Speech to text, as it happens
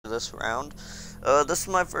this round. This is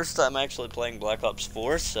my first time actually playing Black Ops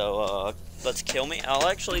 4, so let's kill me. I'll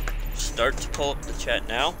actually start to pull up the chat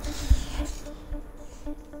now.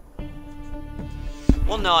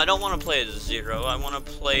 Well, no, I don't want to play as Zero. I want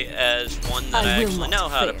to play as one that I actually know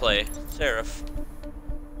how to play. Seraph.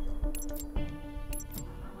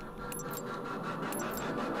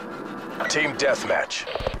 Team deathmatch.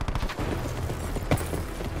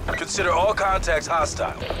 Consider all contacts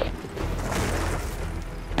hostile.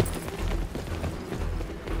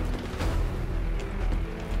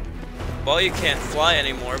 Well, you can't fly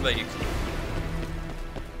anymore, but you can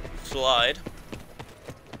slide.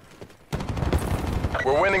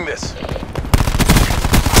 We're winning this.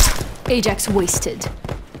 Ajax wasted.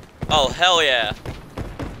 Oh, hell yeah.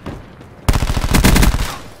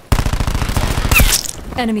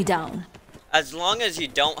 Enemy down. As long as you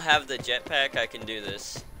don't have the jetpack, I can do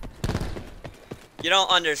this. You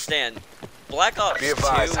don't understand. Black Ops 2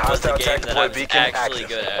 was the game that I was actually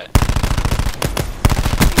good at.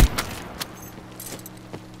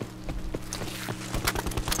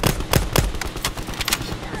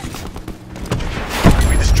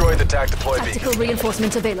 We destroyed the TAC deploy beacon. Tactical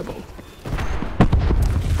reinforcements available.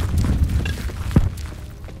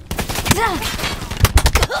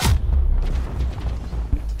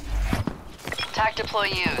 TAC deploy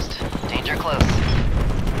used. Danger close.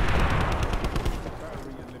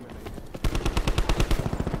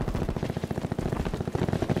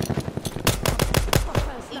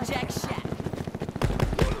 Ejection.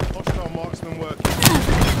 Hostile marksman working.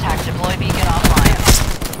 TAC deploy beacon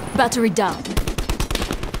offline. Battery down.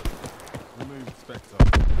 Remove Spectre.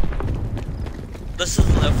 This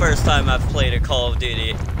isn't the first time I've played a Call of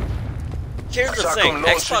Duty. Here's the thing,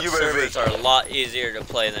 Xbox servers are a lot easier to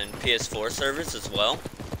play than PS4 servers as well.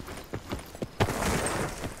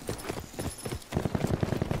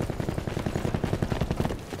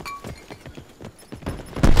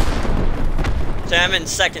 So I'm in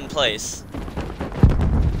second place.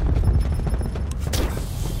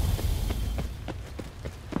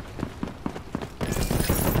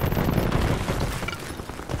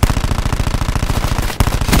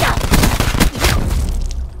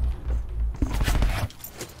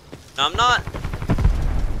 I'm not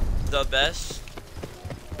the best.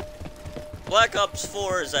 Black Ops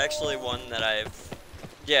 4 is actually one that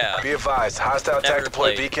Be advised, hostile TAC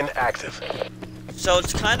deploy beacon active. So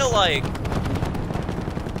it's kind of like,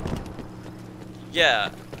 yeah,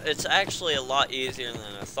 it's actually a lot easier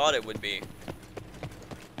than I thought it would be.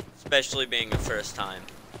 Especially being a first time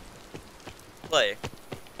play.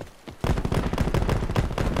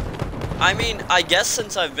 I mean, I guess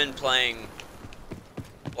since I've been playing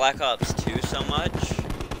Black Ops 2 so much,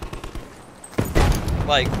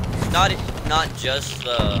 like, not just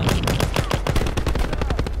the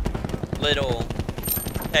little,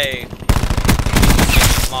 hey,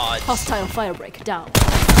 mods. Hostile firebreak down.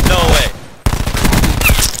 No way.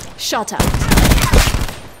 Shot out.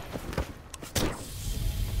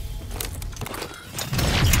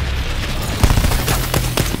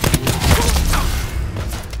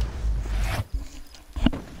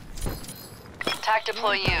 TAC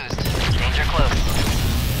deploy used. Danger close.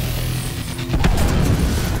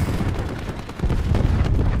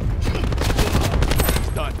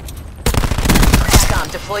 Done. TACOM,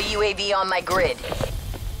 deploy UAV on my grid.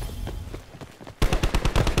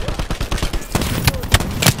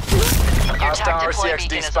 Your TAC deploy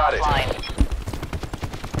beacon is offline.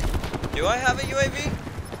 Do I have a UAV?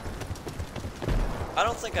 I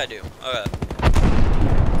don't think I do. Okay.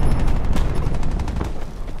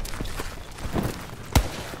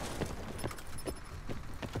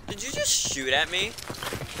 Did you just shoot at me?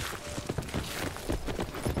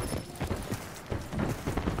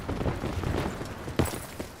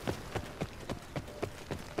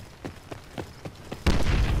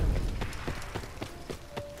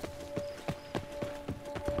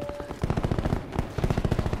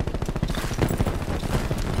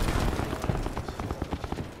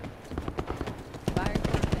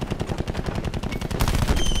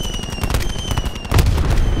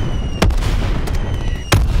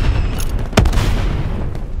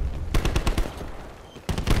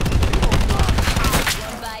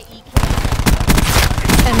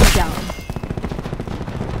 Enemy down.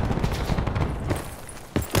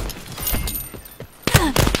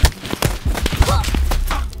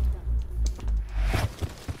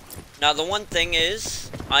 Now the one thing is,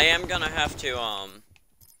 I am gonna have to hold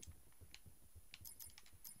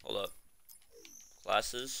up.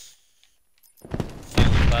 Classes.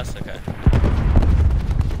 Class, okay.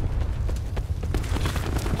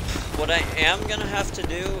 What I am gonna have to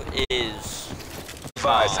do is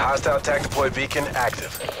Advised, hostile attack deploy beacon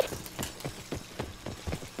active.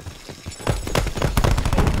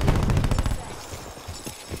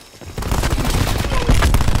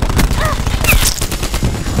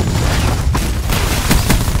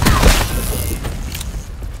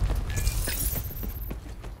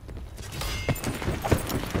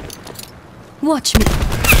 Watch me.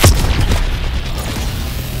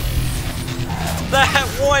 That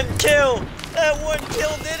one kill! That one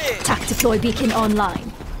kill did it! Tac deploy beacon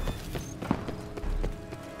online.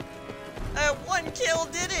 That one kill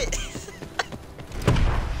did it!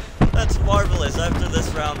 That's marvelous. After this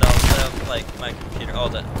round, I'll set up like my computer. Oh,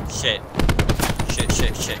 that shit.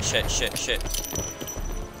 Shit.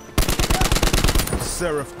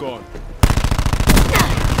 Seraph gone.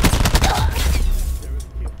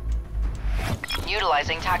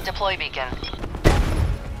 Utilizing TAC deploy beacon.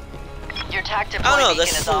 Your TAC deploy I don't know, beacon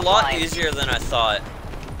this is a offline. lot easier than I thought.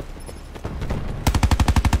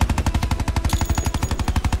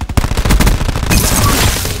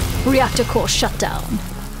 Reactor core shut down.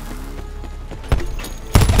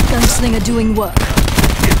 Gunslinger doing work.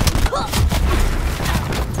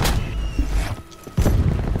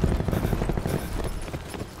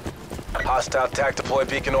 Hostile attack deploy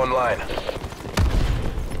beacon online.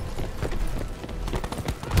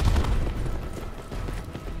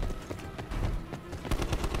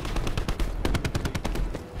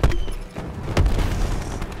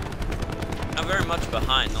 Not very much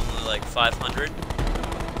behind, only like 500.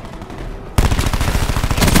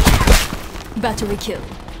 Battery kill.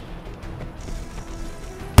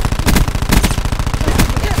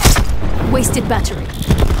 Wasted battery.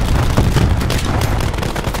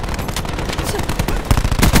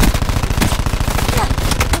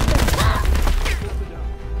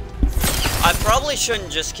 I probably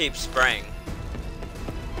shouldn't just keep spraying.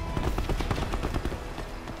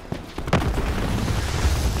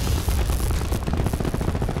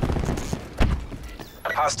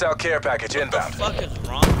 Hostile care package inbound. What the fuck is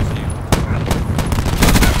wrong with you?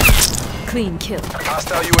 Clean kill.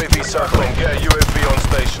 Hostile UAV circling. Get a UAV on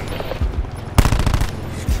station.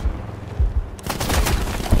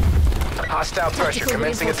 Hostile pressure Tactical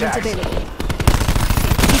commencing reinforcements attacks. available.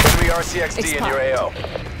 Enemy RCXD in your AO.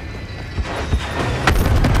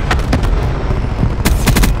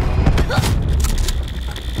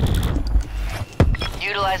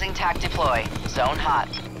 Utilizing TAC deploy. Zone hot.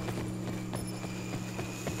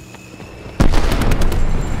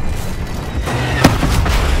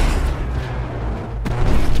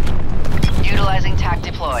 Utilizing TAC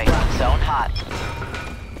deploy. Zone hot.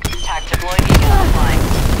 TAC deploy beacon offline.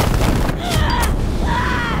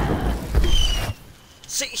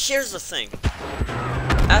 See, here's the thing.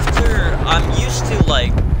 After I'm used to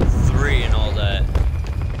like 3 and all that,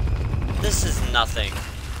 this is nothing.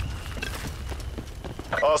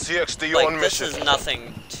 RCXD Like, on this mission. is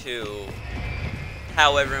nothing to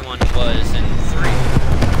how everyone was in 3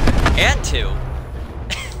 and 2.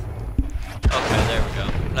 Okay, there we go.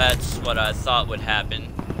 That's what I thought would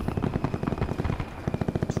happen.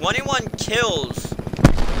 21 kills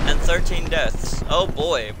and 13 deaths. Oh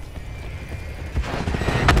boy.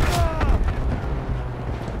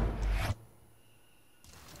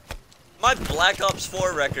 My Black Ops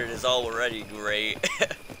 4 record is already great.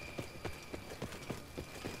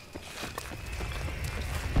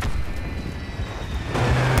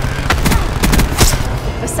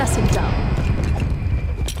 Assassin down.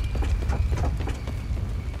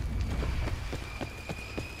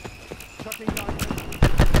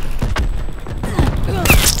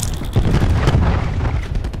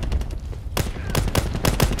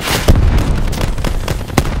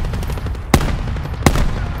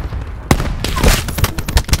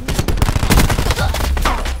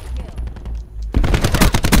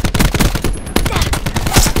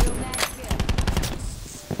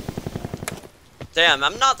 Damn,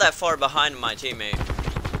 I'm not that far behind my teammate.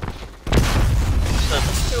 So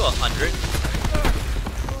let's do 100.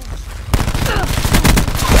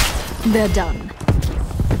 They're done.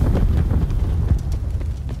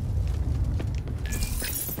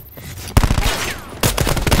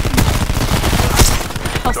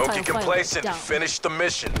 Don't get complacent. Finish the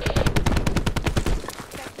mission.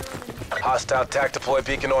 Hostile attack deploy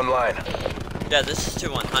beacon online. Yeah, this is to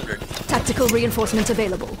 100. Tactical reinforcements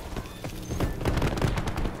available.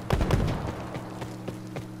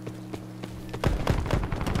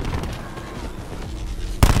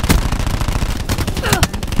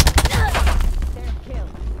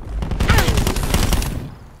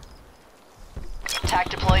 TAC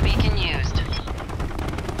deploy beacon used.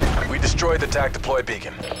 We destroyed the TAC deploy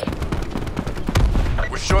beacon.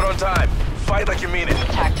 We're short on time. Fight like you mean it.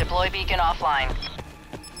 TAC deploy beacon offline.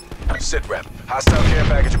 Sit rep. Hostile care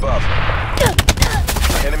package above.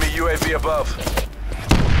 Enemy UAV above.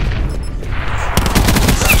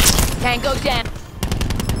 Tango down.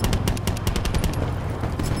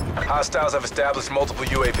 Hostiles have established multiple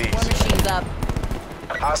UAVs. War machines up.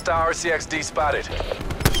 Hostile RCXD spotted.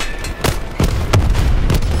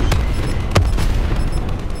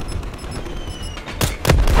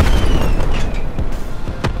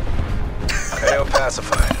 AO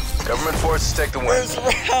pacified. Government forces take the win. First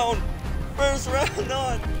round! First round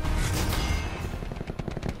on!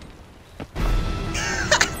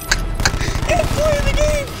 Yeah, play the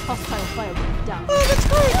game! Hostile fireball down. Oh, that's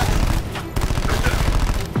great!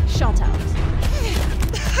 Shot out.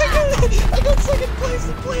 I got second place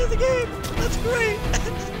in play the game! That's great!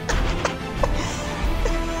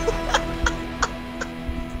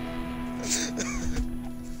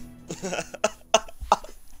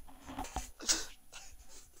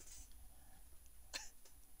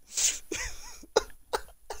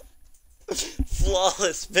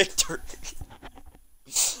 Flawless victory.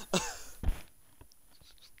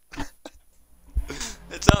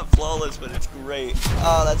 It's not flawless, but it's great.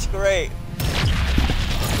 Oh, that's great.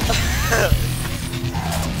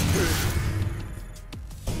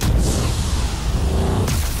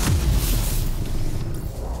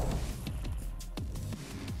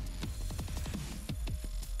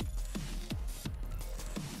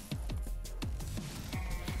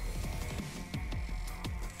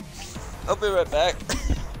 I'll be right back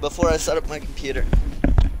before I set up my computer.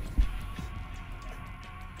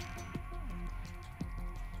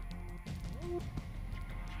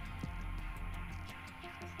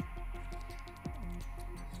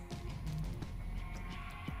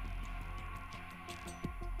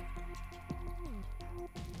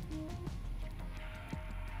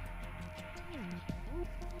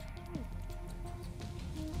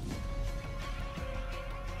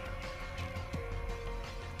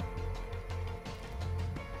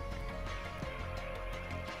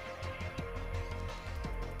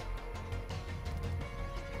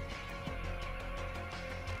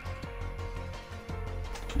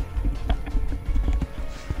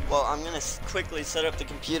 Well, I'm gonna quickly set up the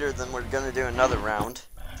computer, then we're gonna do another round.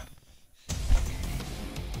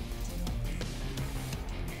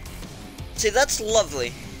 See, that's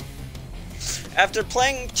lovely. After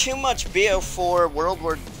playing too much BO2 World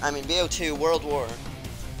War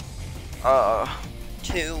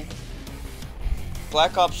II,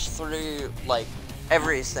 Black Ops 3, like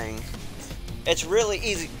everything, it's really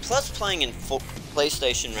easy. Plus playing in full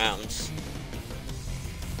PlayStation rounds.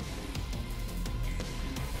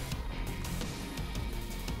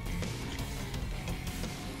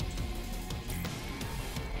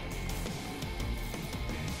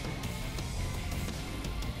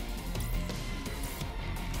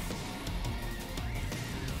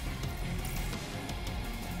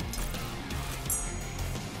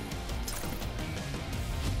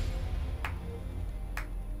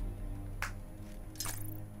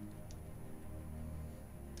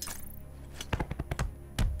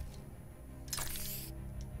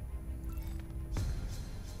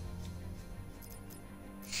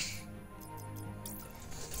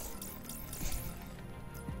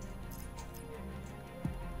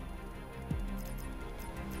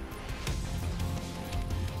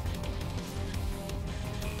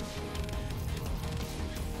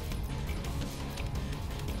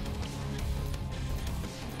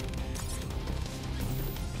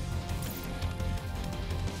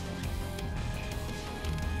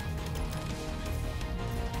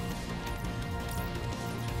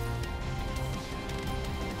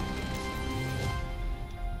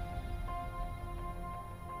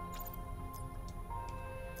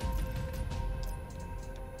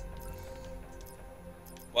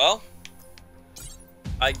 Well,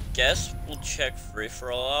 I guess we'll check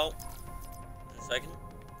free-for-all out in a second.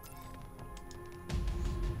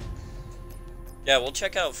 Yeah, we'll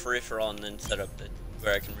check out free-for-all and then set up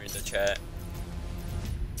where I can read the chat.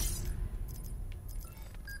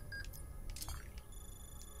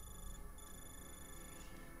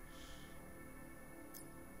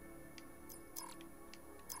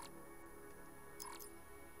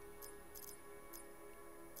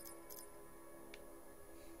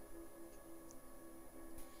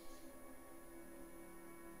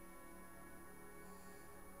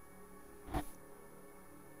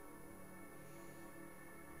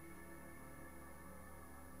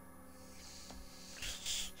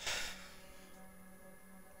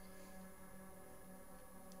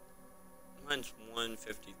 Mine's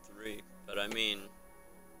 153, but I mean,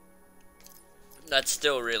 that's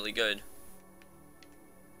still really good.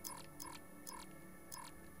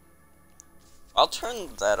 I'll turn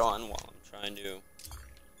that on while I'm trying to.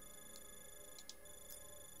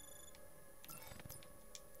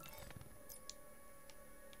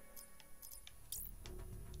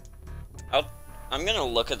 I'm gonna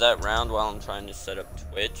look at that round while I'm trying to set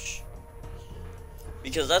up Twitch,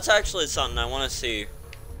 because that's actually something I want to see.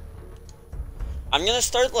 I'm gonna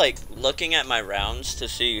start like looking at my rounds to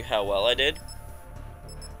see how well I did.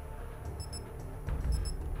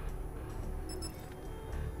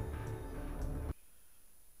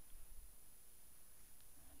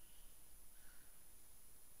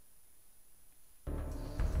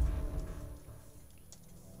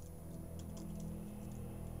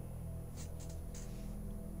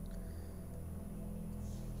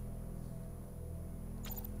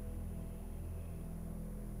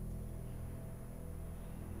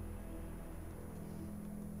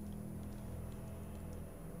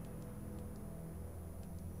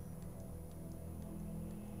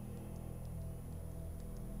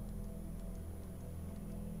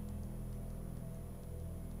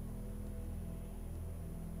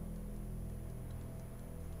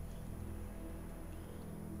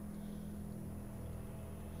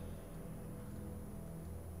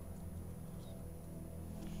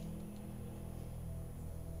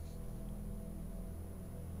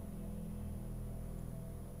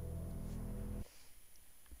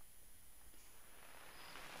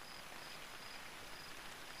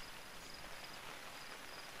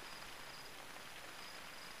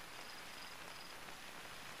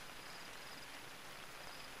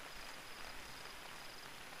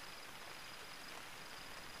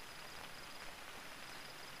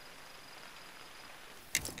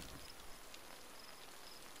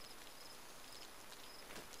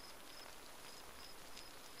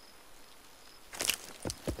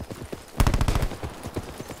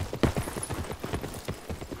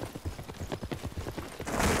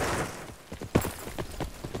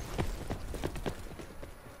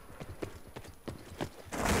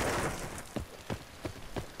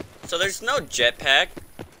 So there's no jetpack.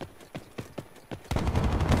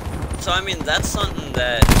 So I mean, that's something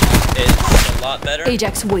that is a lot better.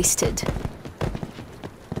 Ajax wasted.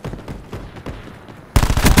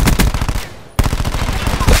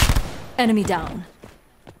 Enemy down.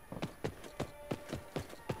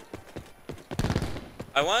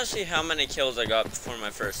 I want to see how many kills I got before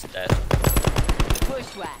my first death.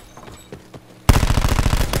 Bushwhack.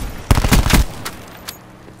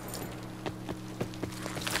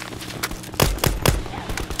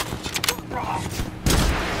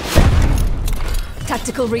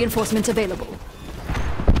 Tactical reinforcement available.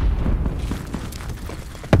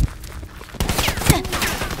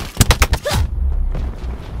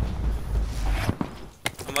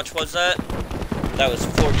 How much was that? That was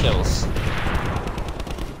 4 kills.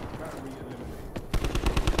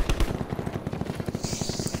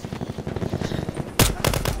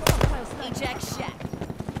 Eject shack.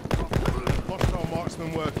 Hostile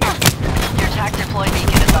marksman working. Your TAC deploy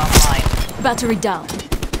beacon is offline. Battery down.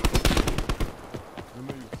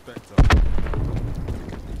 Remove Spectre.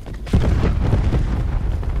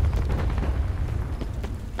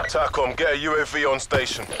 TACOM, get a UAV on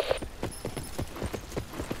station.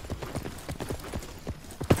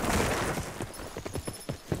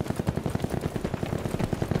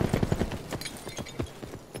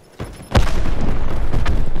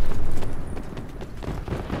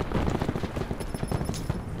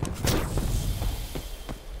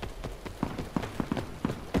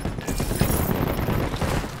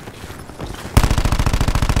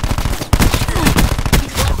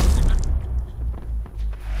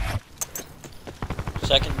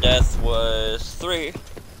 Second death was 3.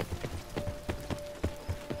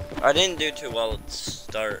 I didn't do too well at the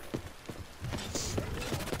start.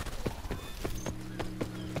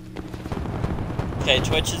 Okay,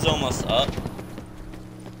 Twitch is almost up.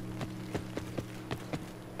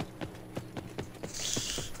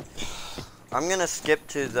 I'm gonna skip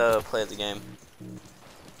to the play of the game.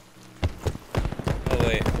 Oh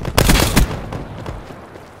wait.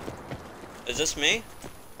 Is this me?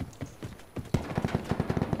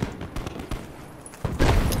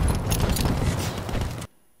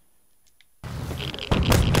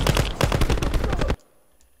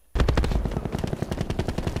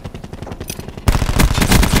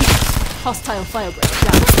 Hostile firebreak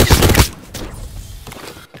down.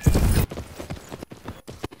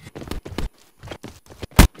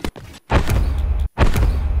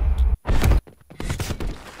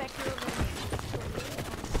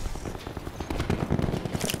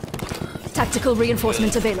 Tactical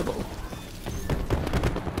reinforcement available.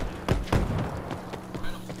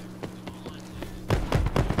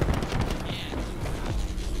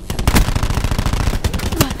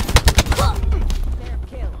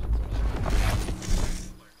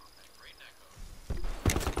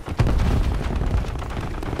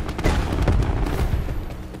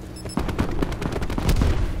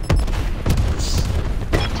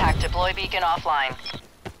 beacon offline.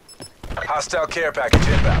 Hostile care package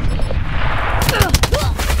inbound.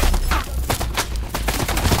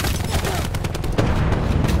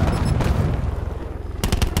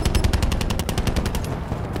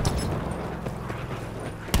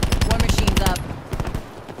 War machine's up.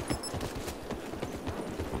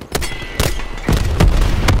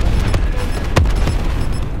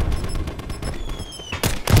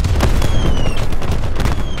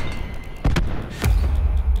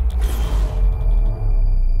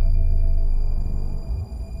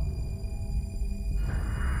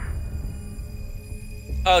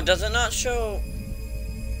 Oh, does it not show?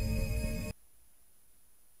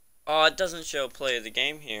 Oh, it doesn't show play of the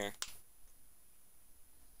game here.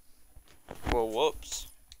 Well, whoops.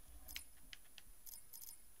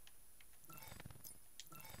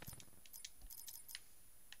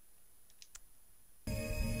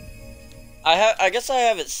 I guess I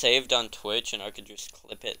have it saved on Twitch and I could just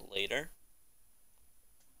clip it later.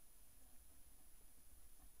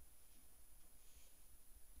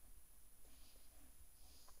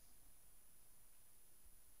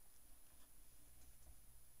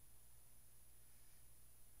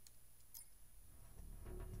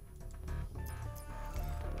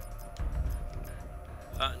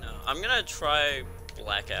 No, I'm gonna try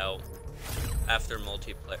Blackout after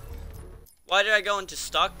multiplayer. Why did I go into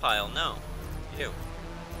stockpile? No. You.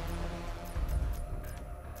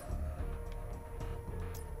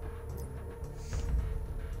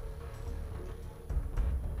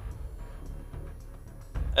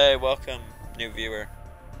 Hey, welcome, new viewer.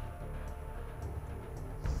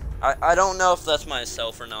 I don't know if that's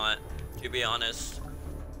myself or not, to be honest.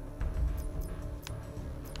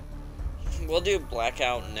 We'll do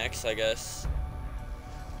Blackout next, I guess.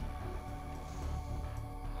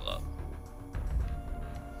 Hold up.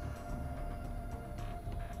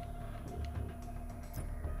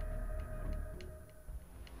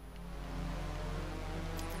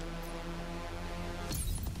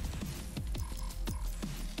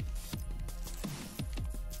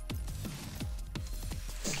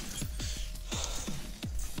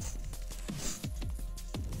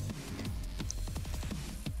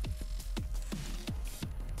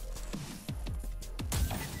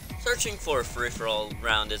 Searching for a free-for-all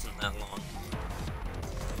round isn't that long.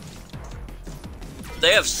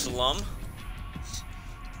 They have Slum.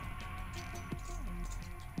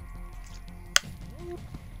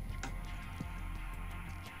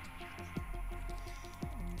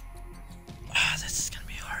 Ah, this is gonna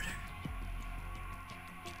be harder.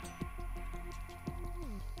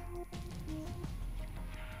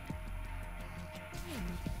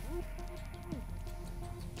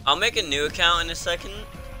 I'll make a new account in a second.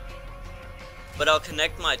 But I'll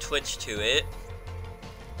connect my Twitch to it,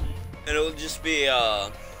 and it'll just be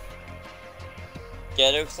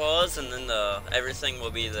Ghetto Claws, and then everything will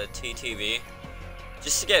be the TTV,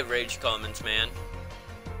 just to get rage comments, man.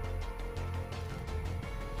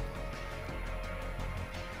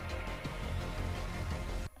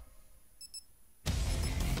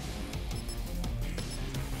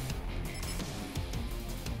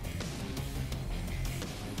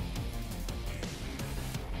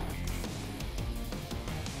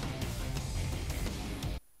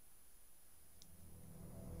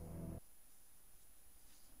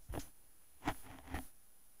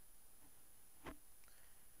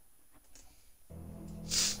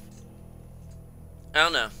 I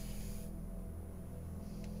don't know.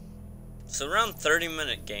 It's around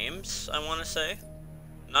 30-minute games, I want to say.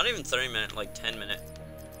 Not even 30-minute, like 10-minute.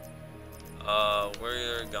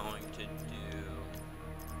 We're going to do...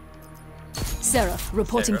 Seraph,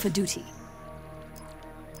 reporting Seraph. for duty.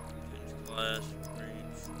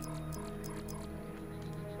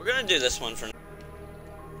 We're gonna do this one for...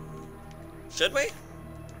 Should we?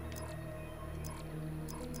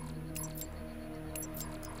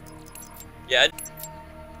 Yeah,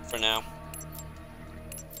 for now.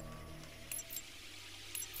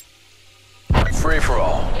 Free for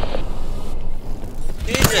all.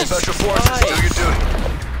 Jesus Special forces, Christ. do your duty.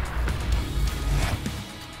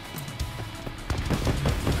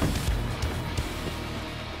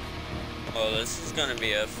 Oh, this is gonna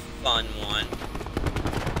be a fun one.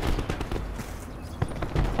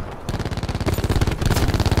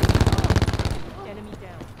 Enemy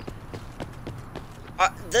down.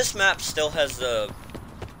 This map still has the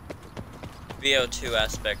VO2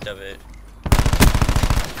 aspect of it.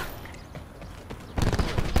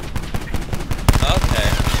 Okay.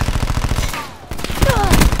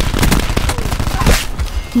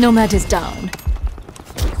 Nomad is down.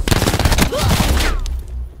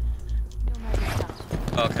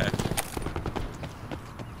 Okay.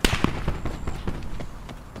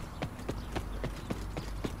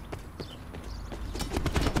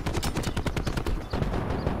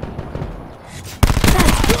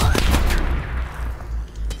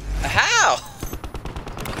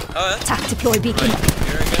 deploy beacon.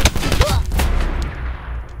 Here again.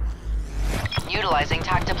 Utilizing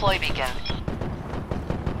TAC deploy beacon.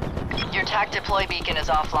 Your TAC deploy beacon is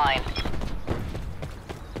offline.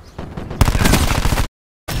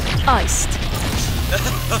 Iced.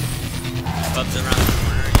 Bumped around the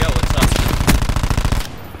corner. Yo, what's up?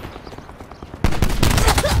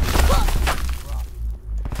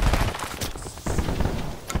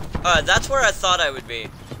 That's where I thought I would be.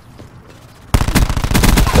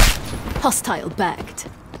 Hostile bagged.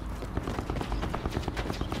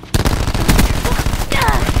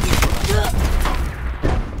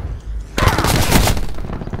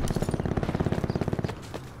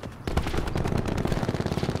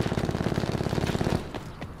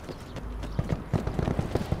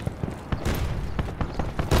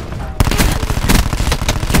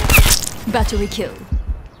 Battery kill.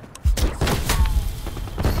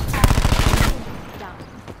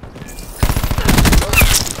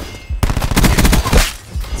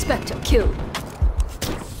 Spectre kill.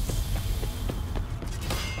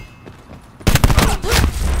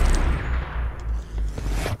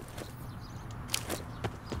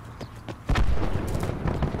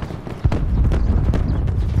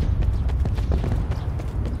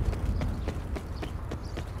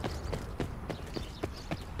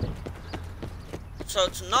 So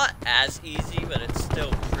it's not as easy, but it's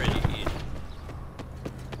still pretty easy.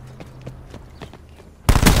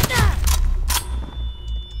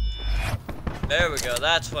 There we go,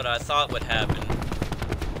 that's what I thought would happen.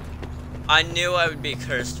 I knew I would be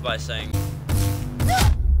cursed by saying...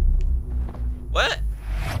 What?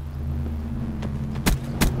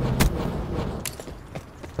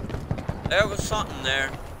 There was something there.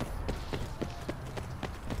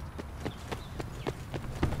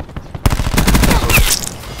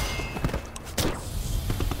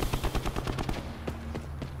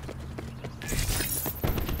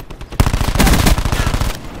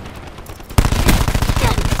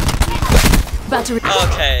 Battery.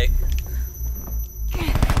 Okay.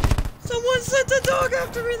 Someone sent a dog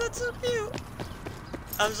after me, that's so cute.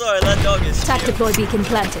 I'm sorry, that dog is TAC cute. deploy beacon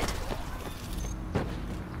planted.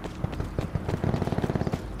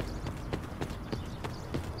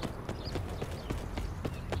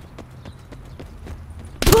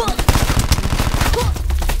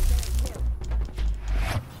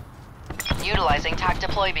 Utilizing TAC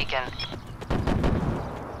deploy beacon.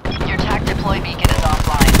 Your TAC deploy beacon is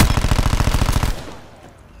offline.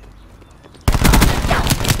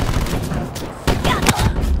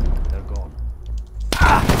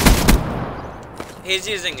 He's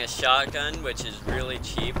using a shotgun, which is really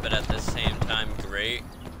cheap, but at the same time great.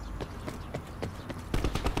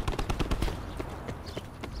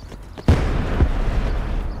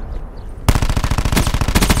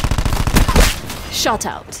 Shot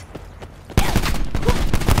out.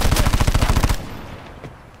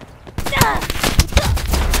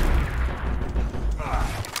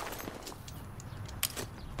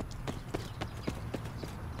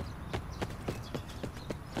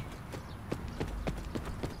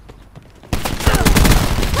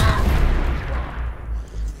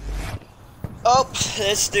 Oh,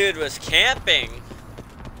 this dude was camping.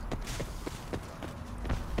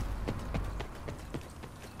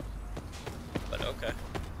 But okay.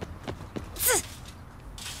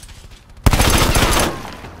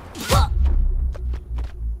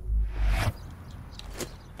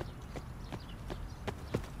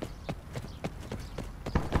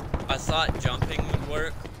 I thought jumping would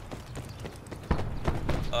work.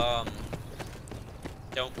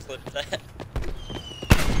 Don't clip that.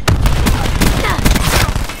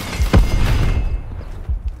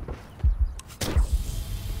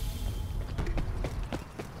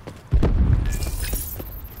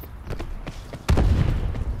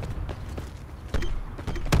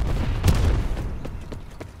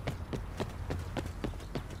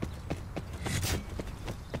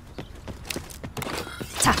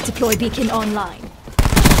 TAC deploy beacon online.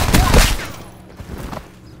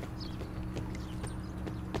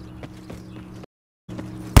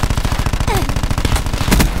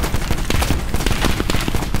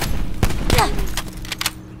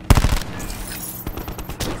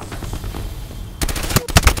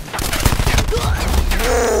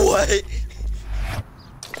 What?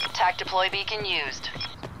 TAC deploy beacon used.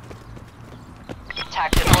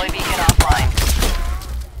 TAC deploy beacon offline.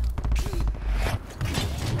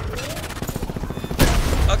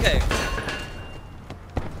 Okay.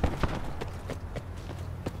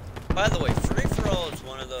 By the way, free-for-all is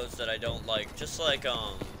one of those that I don't like. Just like,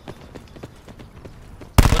 what's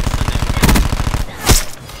the name?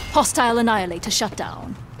 Hostile annihilator shut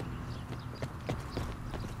down.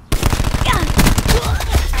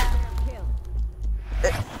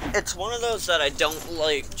 It's one of those that I don't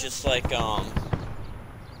like, just like,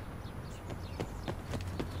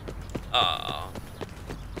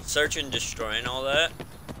 search and destroy and all that.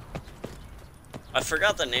 I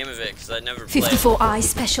forgot the name of it because I never played. 54I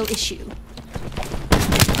special issue.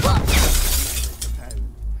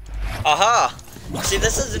 Aha! See,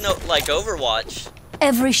 this isn't like Overwatch.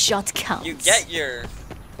 Every shot counts. You get your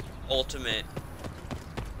ultimate.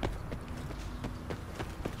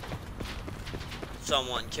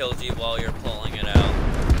 Someone kills you while you're pulling it out.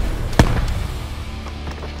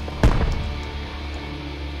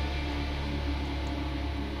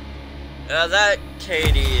 That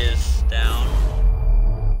Katie is down.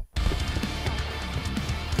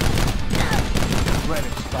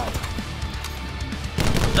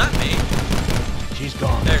 Is that me? She's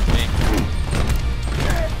gone. There's me.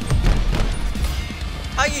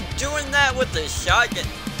 How you doing that with the shotgun?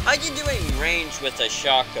 How you doing range with a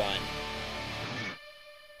shotgun?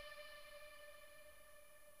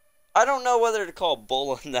 I don't know whether to call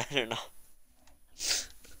bull on that or not.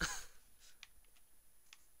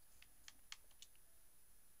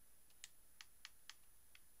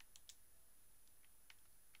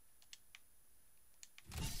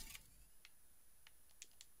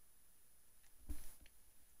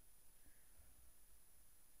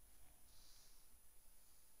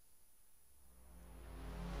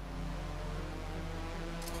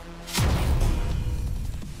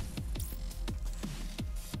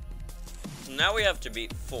 Now we have to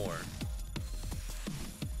beat 4.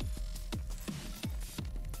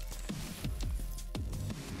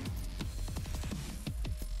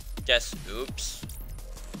 Guess, oops.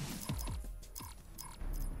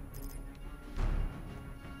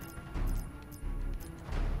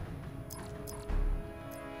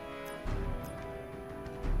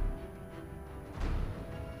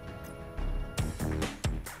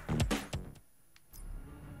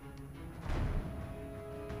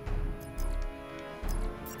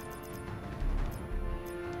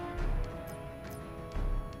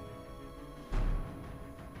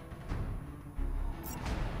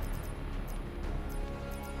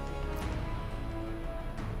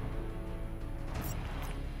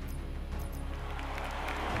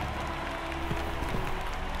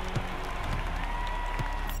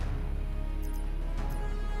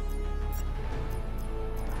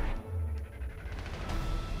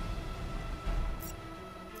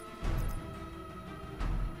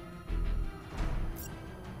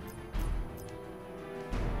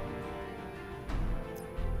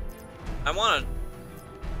 I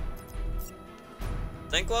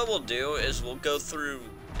think what we'll do is we'll go through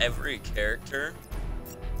every character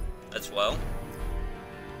as well.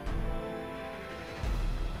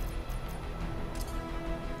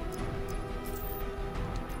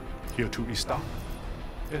 Here to Ista.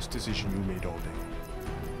 Best decision you made all day.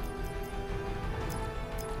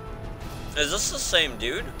 Is this the same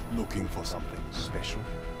dude? Looking for something special?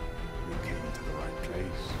 You came to the right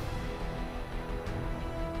place.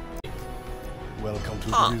 Welcome to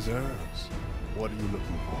the reserves. What are you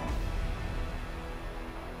looking for?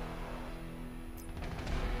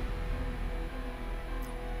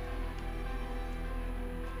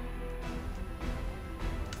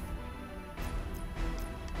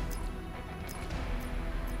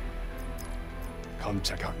 Come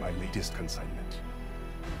check out my latest consignment.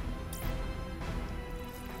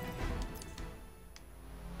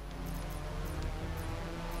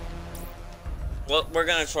 Well, we're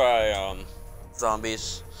gonna try,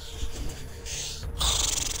 zombies.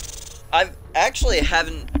 I actually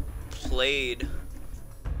haven't played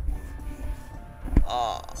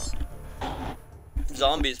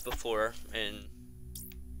zombies before in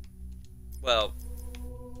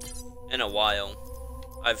a while.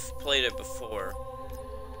 I've played it before.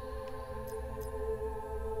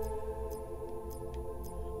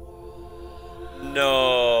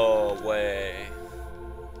 No way.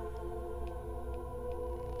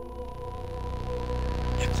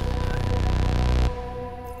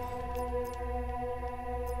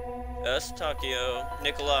 Us, Takio,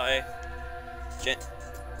 Nikolai,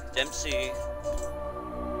 Dempsey,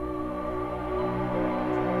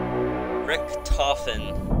 Rick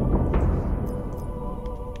Toffin.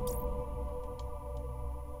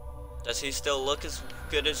 Does he still look as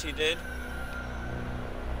good as he did?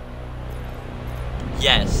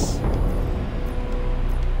 Yes.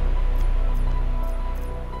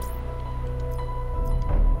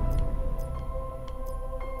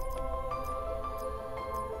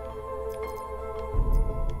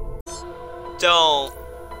 Don't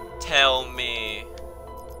tell me.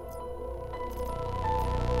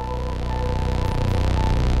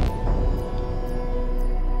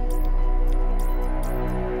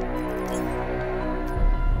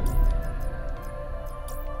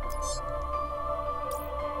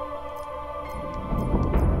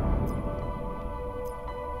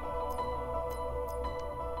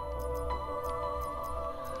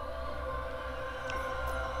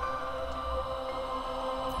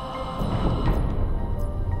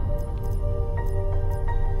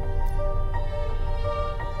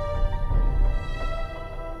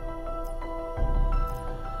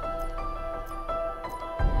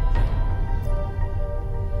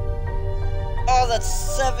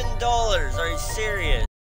 that's $7. Are you serious?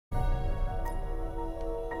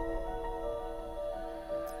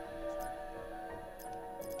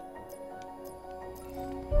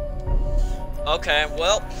 Okay,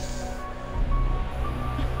 well.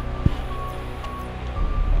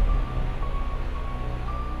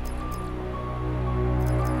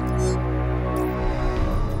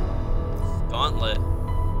 Gauntlet.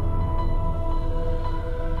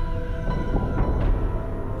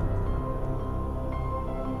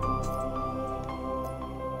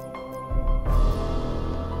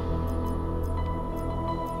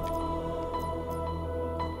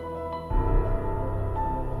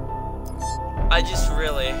 I just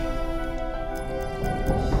really...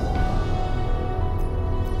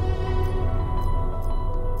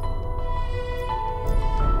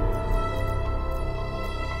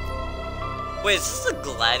 Wait, is this the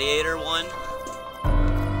Gladiator one?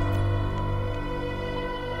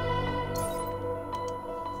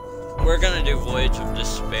 We're gonna do Voyage of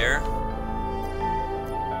Despair.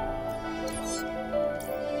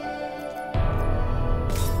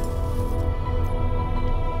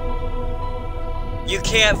 You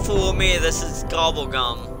can't fool me, this is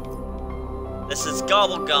Gobblegum. This is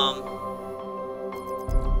Gobblegum.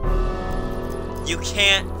 You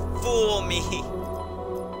can't fool me.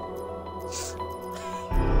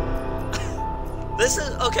 This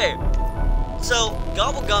is, okay. So,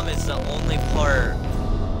 Gobblegum is the only part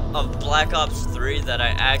of Black Ops 3 that I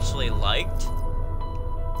actually liked.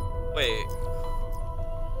 Wait.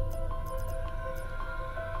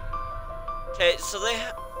 Okay, so they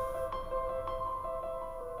have...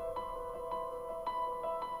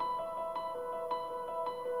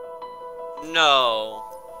 No.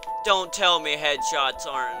 Don't tell me headshots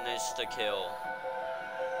aren't an insta-kill.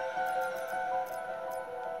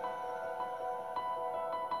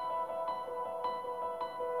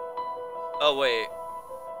 Oh, wait.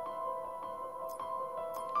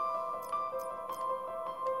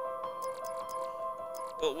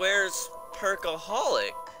 But where's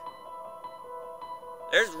Perkaholic?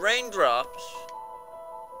 There's Raindrops.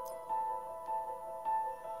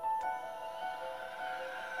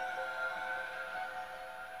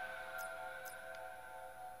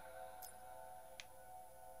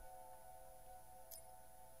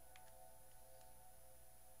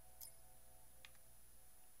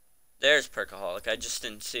 There's Perkaholic, I just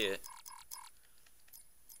didn't see it.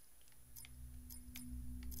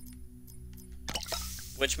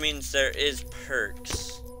 Which means there is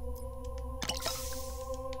perks.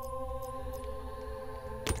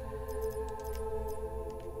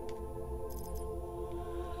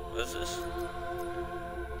 What is this?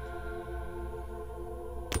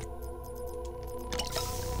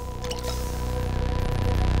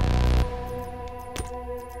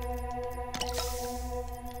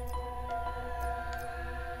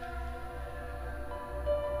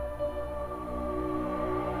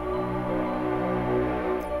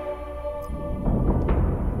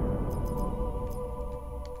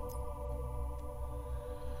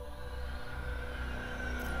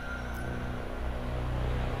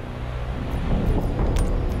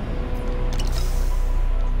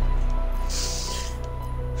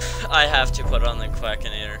 I have to put on the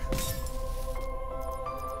Quackinator.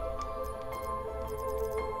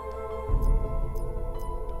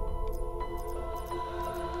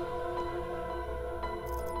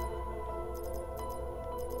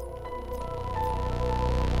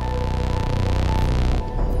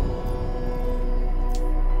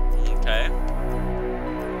 Okay.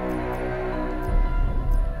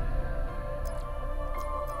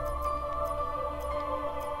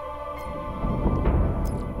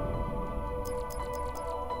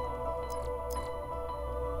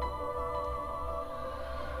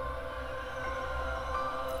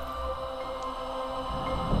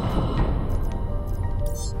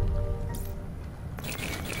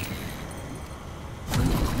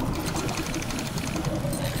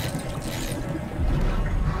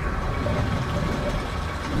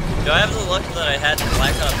 Do I have the luck that I had in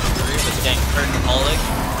Black Ops 3 with getting Perkaholic?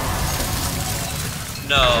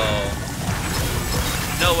 No.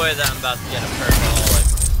 No way that I'm about to get a Perkaholic.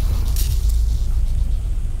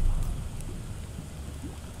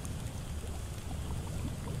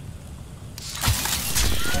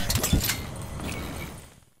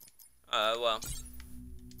 Well.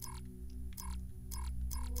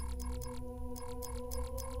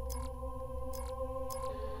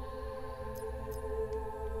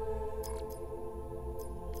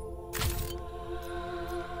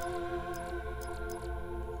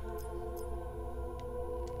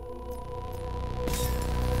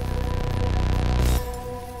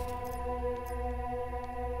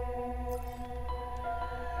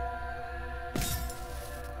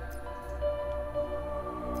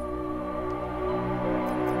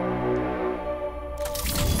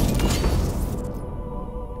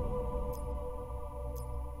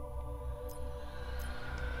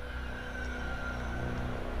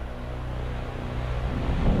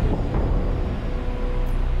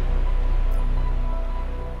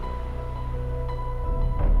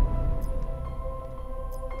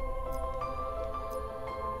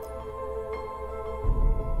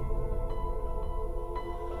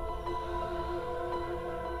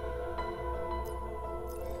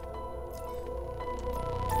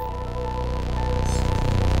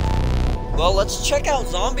 Well, let's check out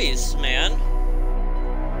zombies, man.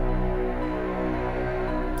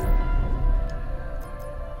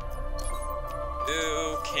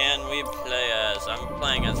 Who can we play as? I'm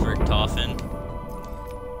playing as Richtofen.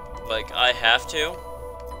 Like, I have to.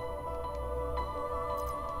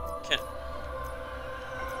 Can...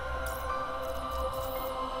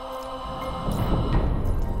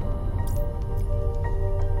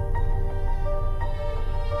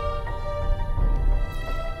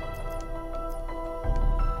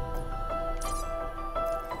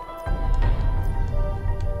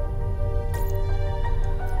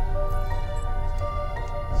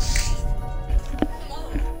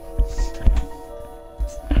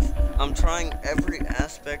 I'm trying every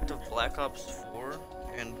aspect of Black Ops 4,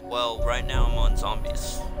 and well, right now I'm on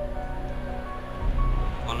zombies.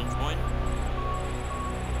 Wanna join?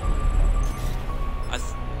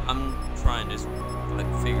 I'm trying to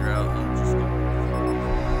like figure out. I'm just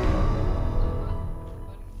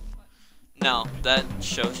no, that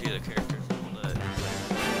shows you the characters.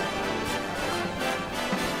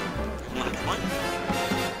 Wanna join?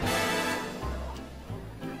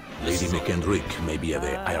 Lady McKendrick may be a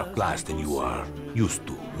the higher class than you are used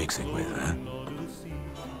to mixing with, huh?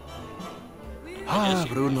 Ah,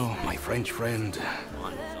 Bruno, my French friend.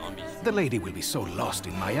 The lady will be so lost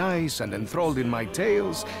in my eyes and enthralled in my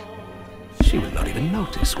tales, she will not even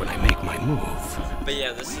notice when I make my move. But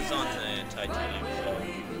yeah, this is on the Titanium.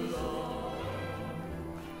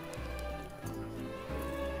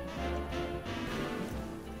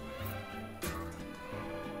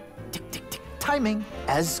 Timing,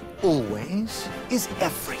 as always, is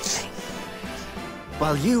everything.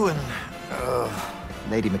 While you and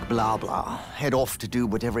Lady McBlahblah head off to do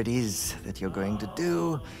whatever it is that you're going to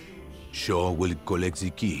do, Shaw will collect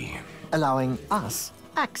the key. allowing us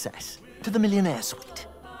access to the Millionaire Suite.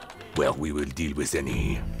 Well, we will deal with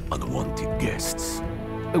any unwanted guests.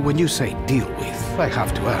 When you say deal with, I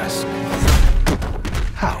have to ask.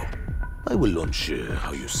 How? I will launch,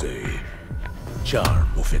 how you say, charm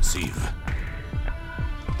offensive.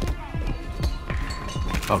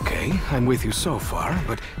 Okay, I'm with you so far,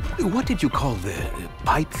 but what did you call the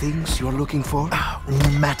pipe things you're looking for?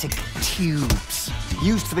 Pneumatic tubes,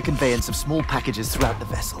 used for the conveyance of small packages throughout the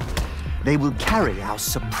vessel. They will carry our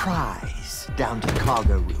surprise down to the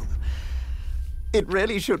cargo room. It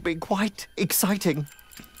really should be quite exciting.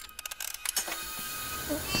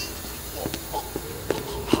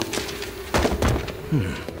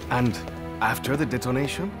 And after the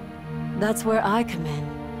detonation? That's where I come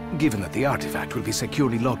in. Given that the artifact will be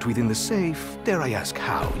securely locked within the safe, dare I ask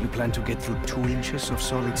how you plan to get through 2 inches of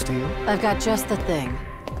solid steel? I've got just the thing.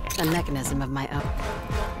 A mechanism of my own.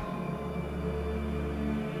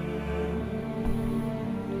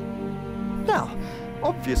 Now,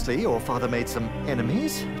 obviously your father made some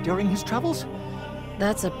enemies during his travels.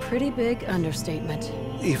 That's a pretty big understatement.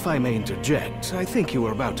 If I may interject, I think you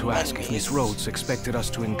were about to ask if Miss Rhodes expected us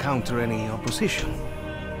to encounter any opposition.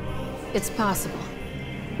 It's possible.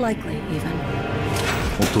 Likely, even.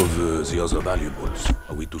 What of the other valuables?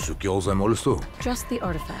 Are we to secure them also? Just the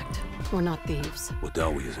artifact. We're not thieves. What are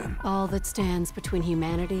we then? All that stands between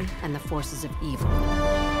humanity and the forces of evil.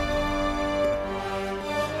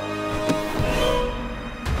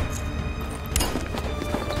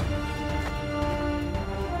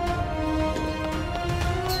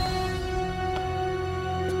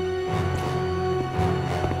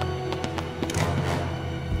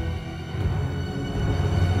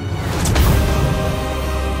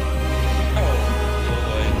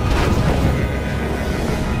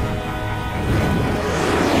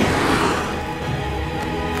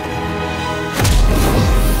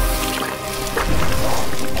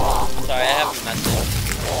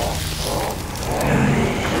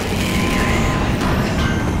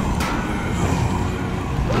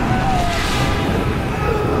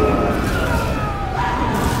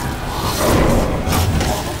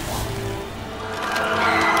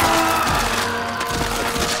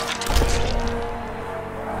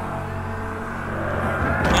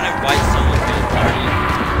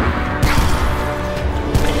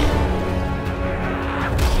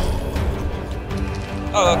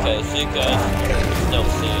 Oh, okay, so you guys still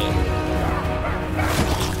see it.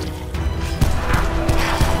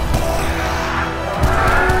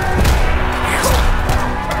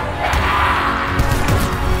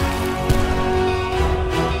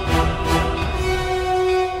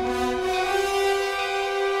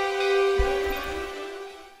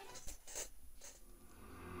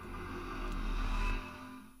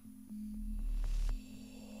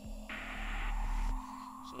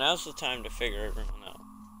 So now's the time to figure everyone out.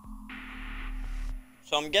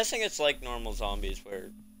 So I'm guessing it's like normal zombies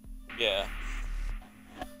where Yeah.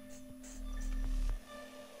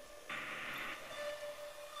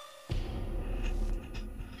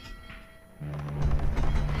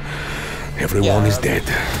 Everyone is dead.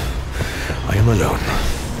 I am alone.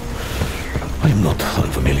 I am not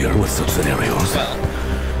unfamiliar with such scenarios.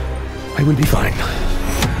 I will be fine.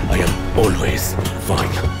 I am always fine.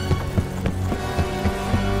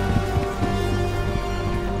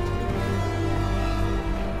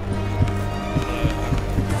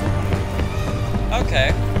 Okay.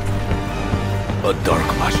 A dark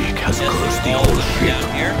magic has cursed the whole ship. Down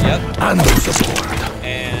here, yep. And the support.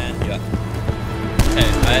 And, yep. Okay,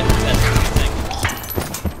 I had to test everything.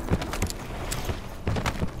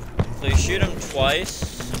 So you shoot him twice,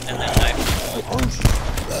 and then knife him.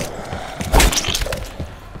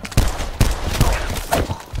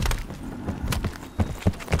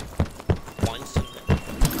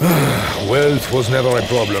 Wealth was never a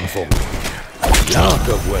problem for me. Lack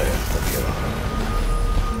of wealth.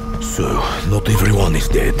 So, not everyone is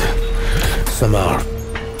dead. Some are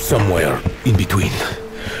somewhere in between.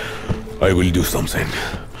 I will do something.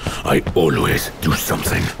 I always do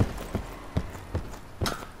something.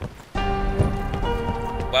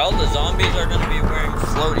 Well, the zombies are going to be wearing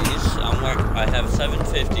floaties. I have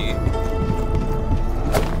 750.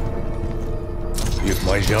 If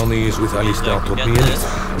my journey is with Alistair taught me anything,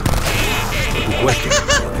 the question is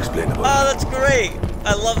unexplainable. Oh, that's great!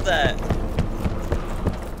 I love that.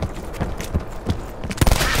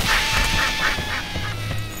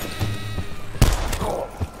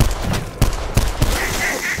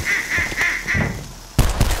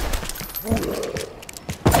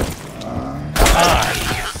 I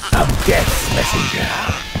am Death's messenger.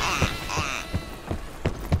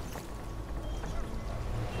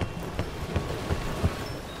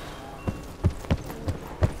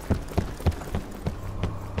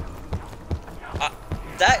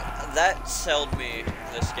 That sold me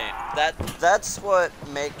this game. That's what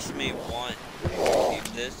makes me want to keep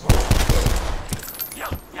this.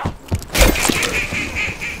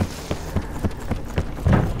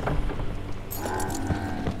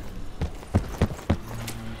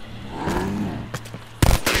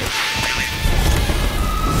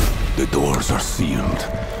 The doors are sealed.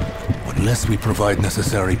 Unless we provide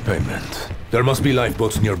necessary payment. There must be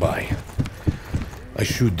lifeboats nearby. I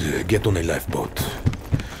should get on a lifeboat.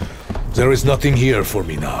 There is nothing here for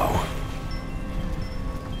me now.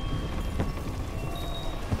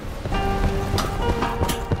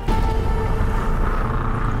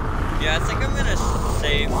 Yeah, I think I'm gonna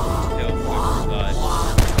save until 45.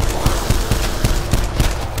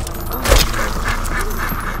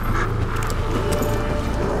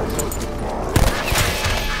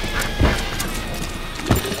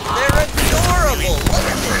 They're adorable! Look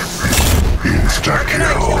at this!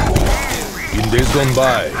 Insta-kill. In days gone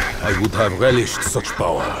by, I would have relished such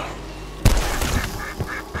power.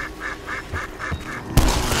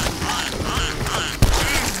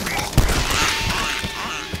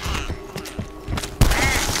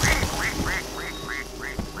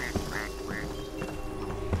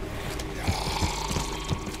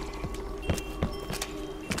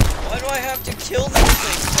 Why do I have to kill these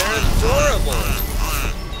things? They're adorable!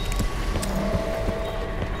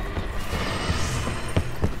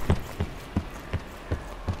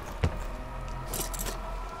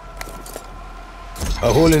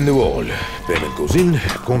 A hole in the wall. Payment goes in,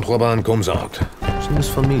 contraband comes out. Seems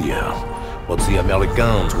familiar. What the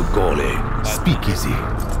Americans would call a speakeasy.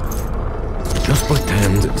 Just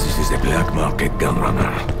pretend this is a black market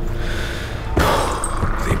gunrunner.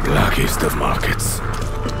 The blackest of markets.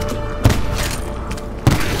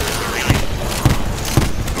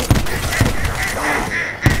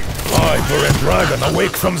 Viper and dragon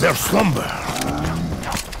awake from their slumber.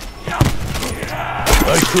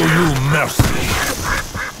 I show you mercy.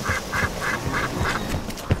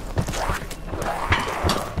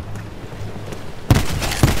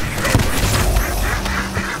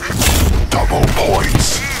 Double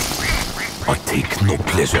points. I take no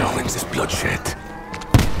pleasure in this bloodshed.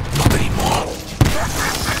 Not anymore.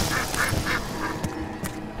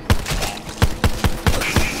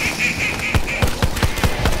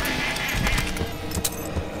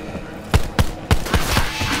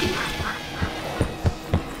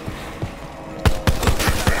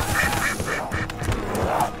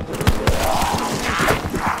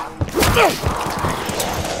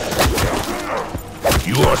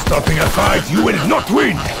 You are starting a fight you will not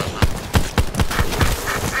win!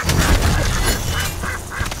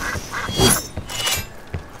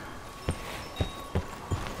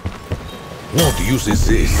 What use is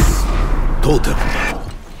this? Totem.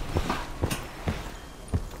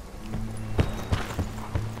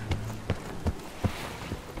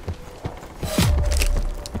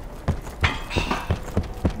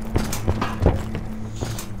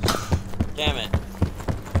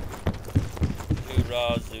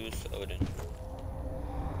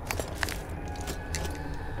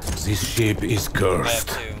 This ship is I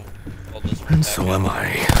cursed. have to hold this And back so up. am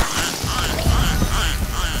I.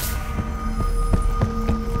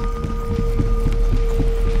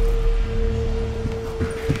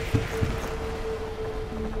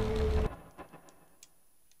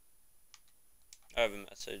 I have a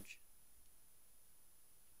message.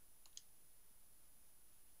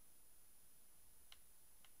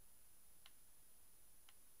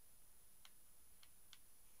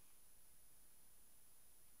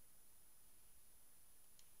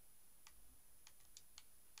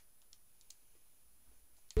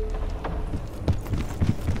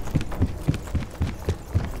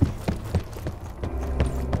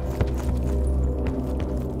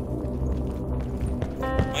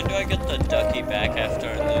 When do I get the ducky back after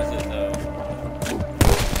I lose it, though?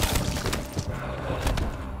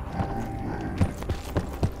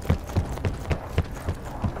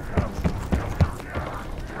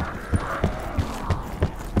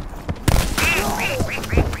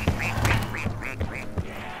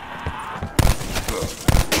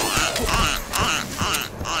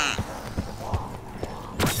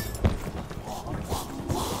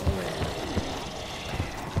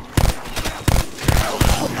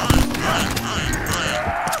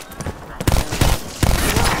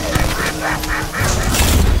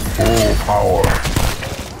 Full power.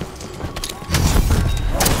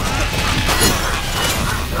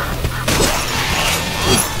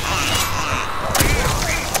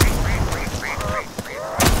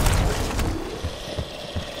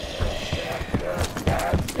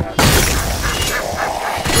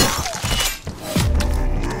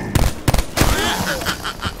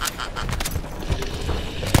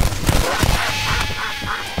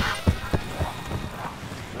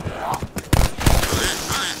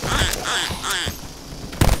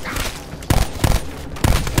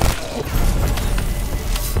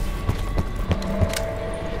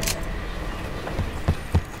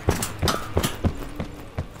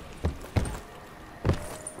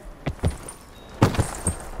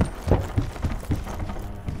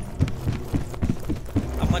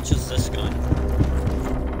 How much is this gun?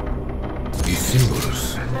 These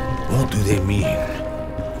symbols, what do they mean?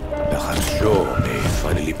 Perhaps Shaw may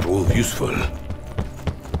finally prove useful.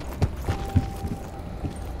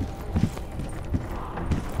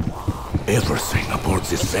 Everything aboard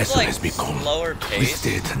this vessel like has become slower pace.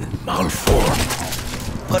 twisted and malformed.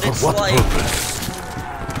 But For it's what like purpose?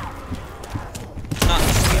 not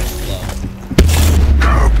too slow.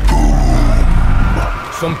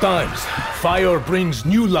 Sometimes fire brings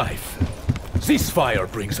new life. This fire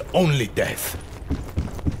brings only death.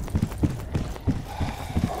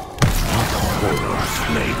 What horrors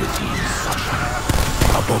lay within such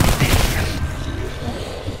abomination?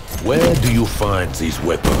 Where do you find these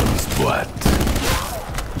weapons, Boat?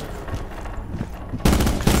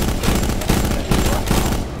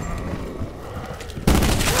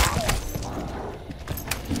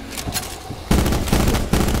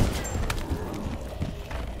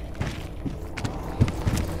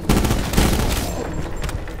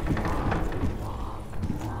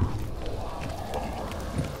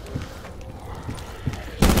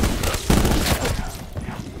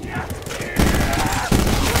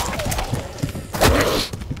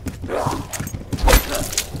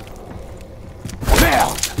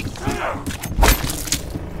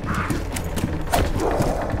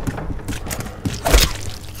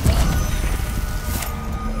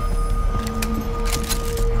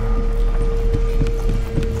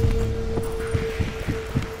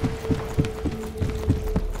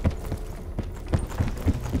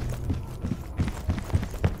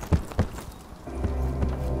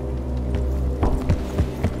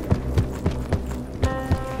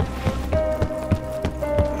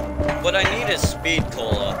 What I need is speed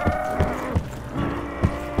cola.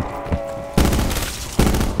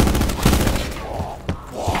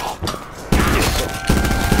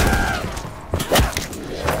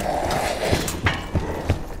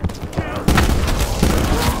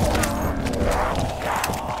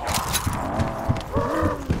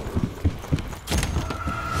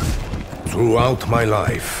 Throughout my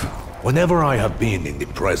life, whenever I have been in the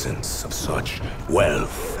presence of such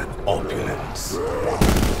wealth and opulence,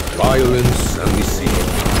 violence and deceit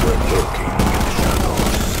were lurking in the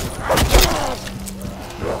shadows.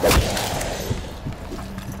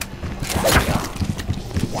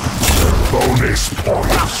 Bonus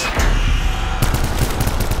points!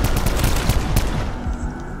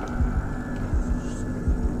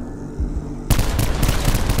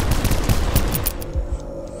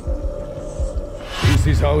 This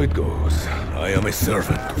is how it goes. I am a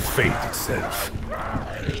servant to fate itself.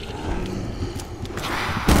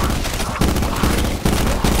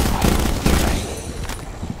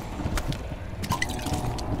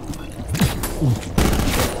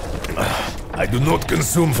 I do not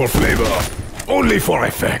consume for flavor, only for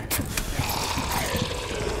effect.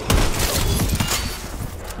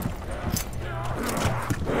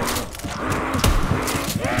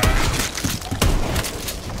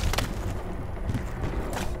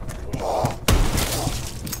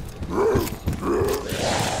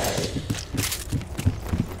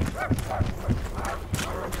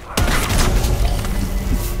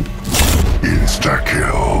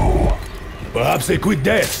 Insta-kill. Perhaps a quick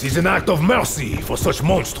death is an act of mercy for such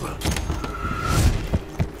monsters.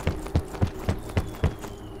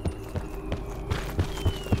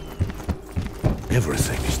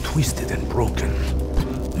 Everything is twisted and broken.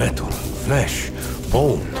 Metal, flesh,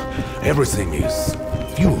 bone, everything is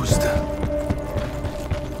fused.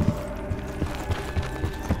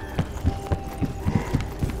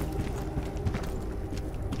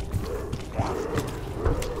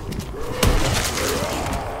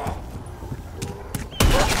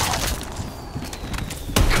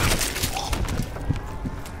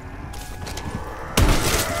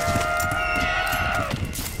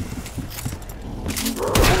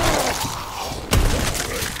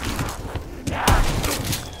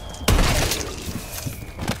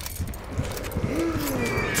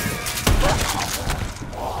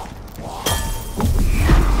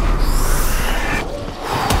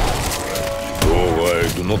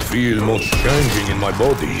 I not feel much changing in my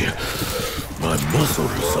body. My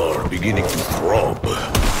muscles are beginning to throb.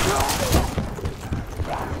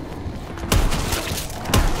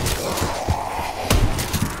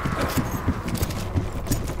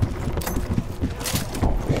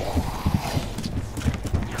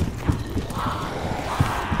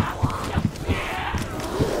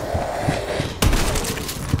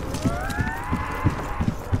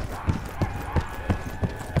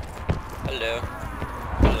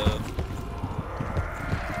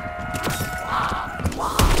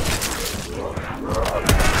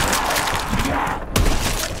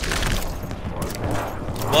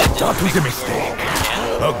 That was a mistake.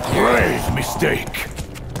 A grave mistake.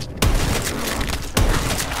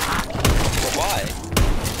 Why?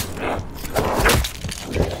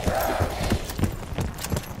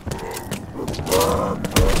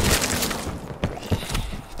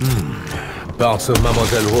 Parts of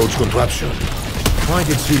Mademoiselle Roach's contraption. Why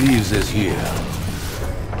did she leave this here?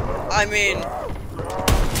 I mean,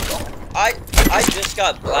 I just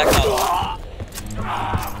got Black Ops.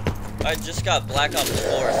 I just got Black Ops 4,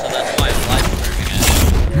 so that's why I'm live streaming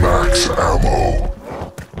it. Max ammo.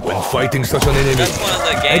 When fighting such an enemy, That's one of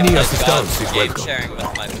the games any I assistance got is game welcome. sharing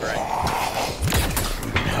with my friend.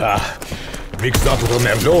 Ah, mix that with a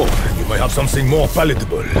merlot, and you may have something more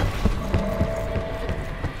palatable.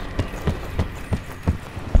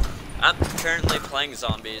 I'm currently playing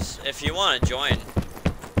zombies. If you want to join,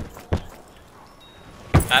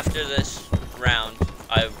 after this round,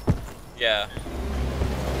 yeah.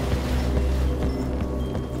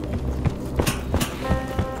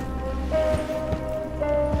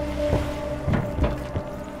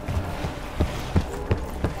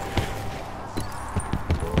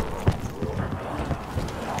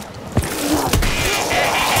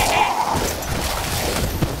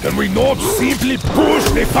 Can we not simply push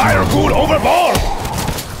the firewood overboard?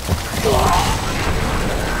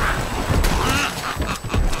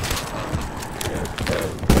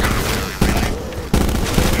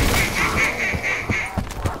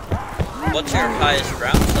 What's your highest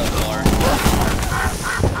round so far?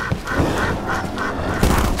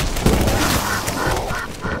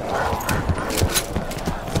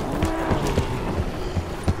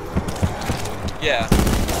 Yeah,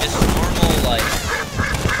 it's normal, like,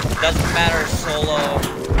 doesn't matter solo,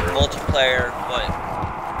 multiplayer, but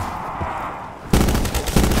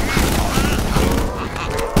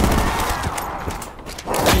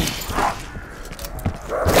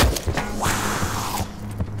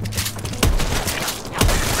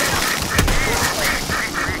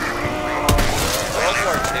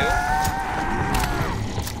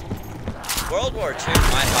World War II,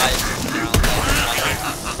 my highest is around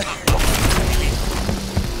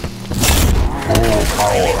Full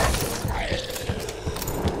power.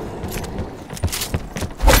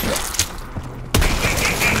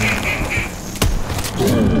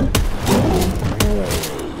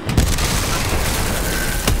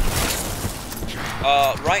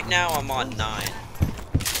 Right now I'm on 9.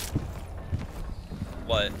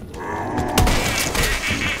 What?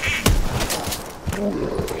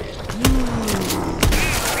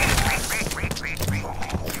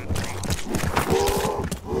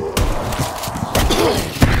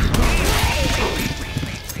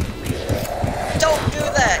 Don't do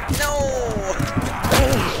that! No!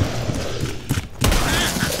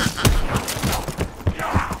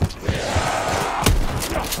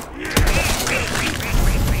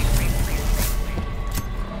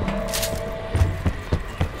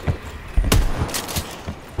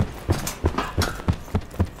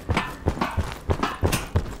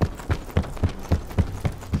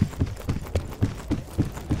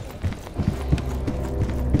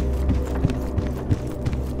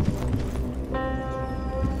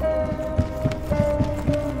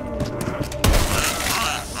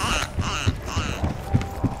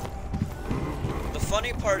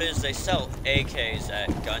 part is they sell AKs at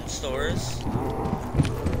gun stores,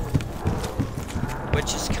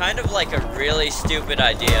 which is kind of like a really stupid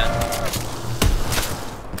idea.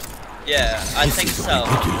 Yeah, I think so.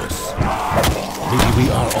 Ridiculous. Maybe we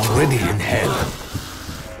are already in hell.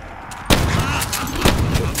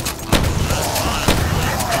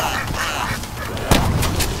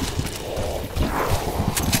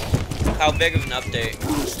 How big of an update?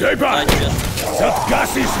 Stay back! That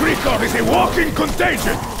gassy shrieker is a walking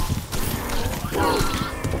contagion!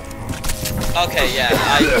 Okay, yeah,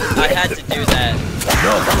 I had to do that.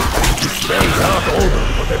 No, you spell that over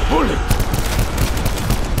for the bullet.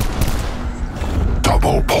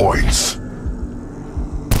 Double points.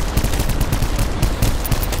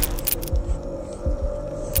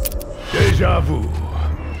 Deja vu.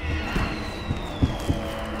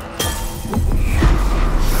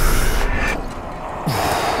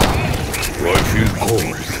 I feel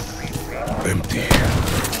cold. Empty.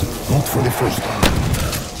 Not for the first time.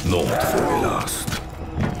 Not for the last.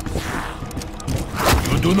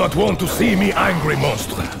 You do not want to see me angry,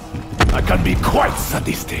 monster. I can be quite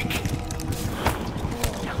sadistic.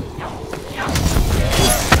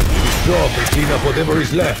 This job will clean up whatever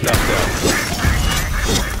is left after.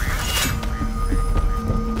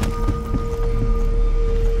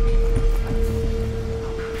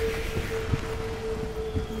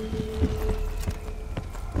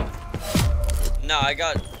 No,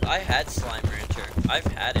 I had Slime Rancher. I've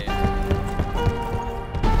had it.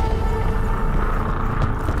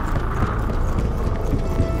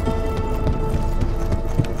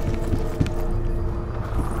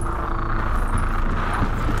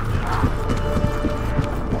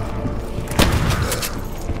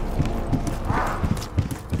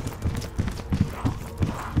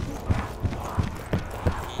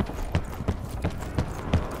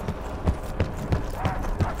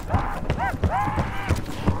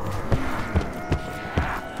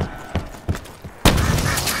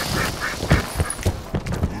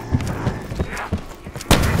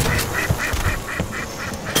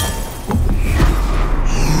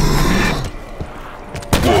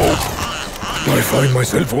 I find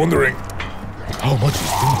myself wondering, how much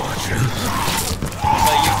is too much?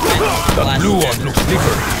 That blue one looks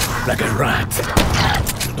slippery, like a rat.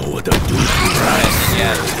 You know what I do to rats?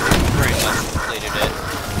 Yeah, you pretty much completed it.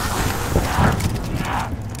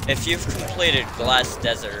 If you've completed Glass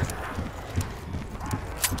Desert,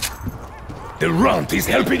 The runt is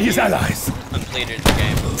helping his allies. completed the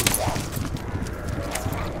game.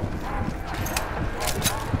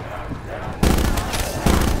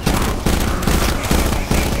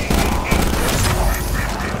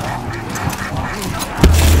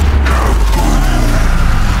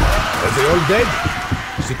 Are they all dead?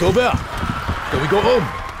 Is it over? Can we go home?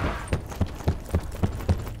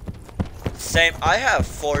 Same. I have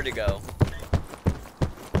 4 to go.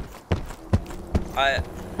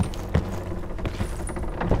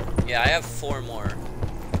 Yeah, I have 4 more.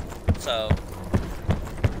 So.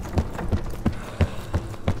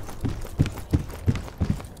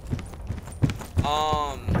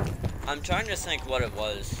 I'm trying to think what it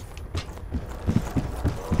was.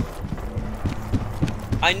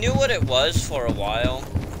 I knew what it was for a while,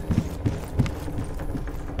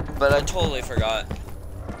 but I totally forgot.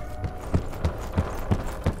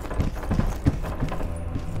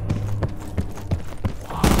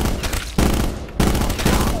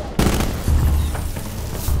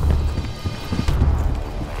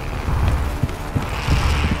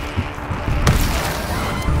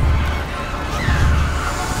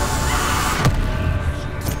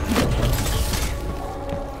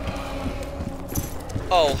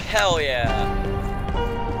 Oh, hell yeah.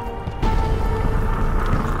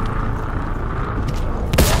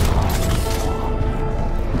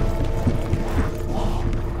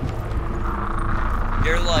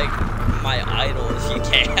 You're like my idol if you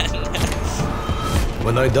can.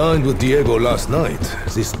 When I dined with Diego last night,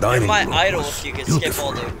 this You're dining my room idol was if you can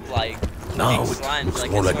beautiful. skip all the, like, Now big it slimes, looks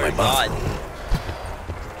like, more I like swear my to God. bathroom.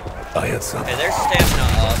 I had some. Okay, there's stamina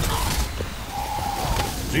up.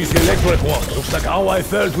 This electric one looks like how I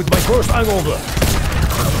felt with my first hangover.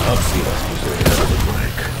 I've seen us deserve another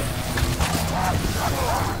break.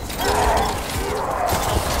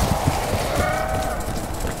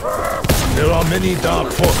 There are many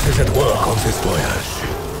dark forces at work on this voyage.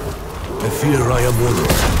 I fear I am one of them.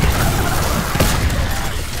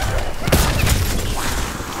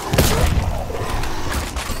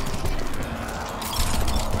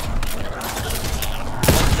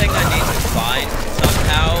 One thing I need to find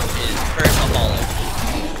somehow is Permaholic.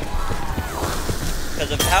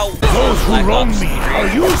 Because of how Those who Black wrong Ops me 3 are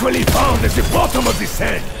usually found at the bottom of the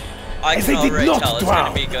sand. I as can they did already not tell it's drown.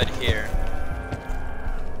 gonna be good here.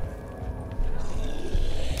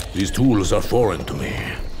 These tools are foreign to me.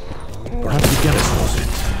 Perhaps the chemist knows it.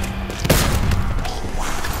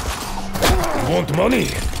 You want money?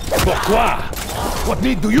 Pourquoi? What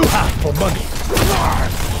need do you have for money?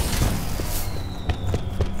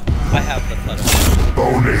 I have the photo.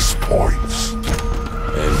 Bonus points.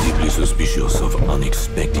 I am deeply suspicious of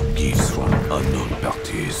unexpected gifts from unknown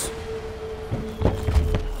parties.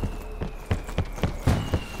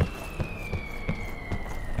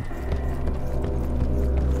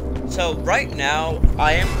 So right now,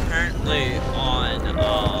 I am currently on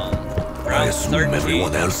I round assume 13.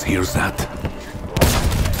 everyone else hears that.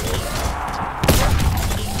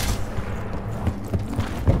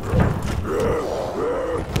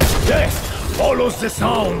 Death follows the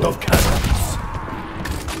sound of cannons.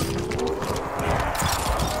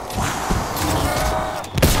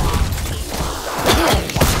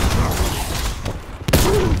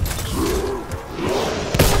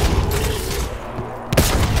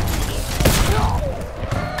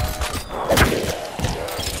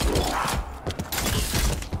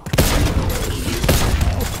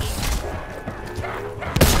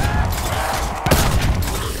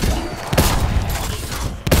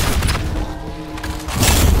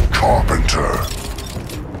 Carpenter.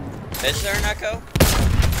 Is there an echo?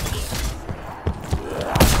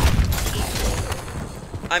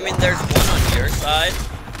 I mean, there's one on your side.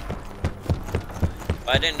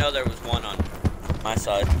 But I didn't know there was one on my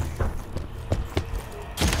side.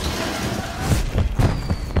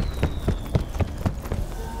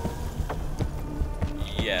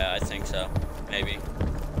 Yeah, I think so. Maybe.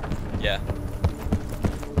 Yeah.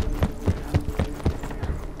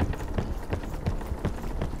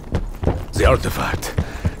 The artifact.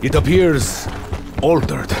 It appears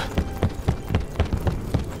altered.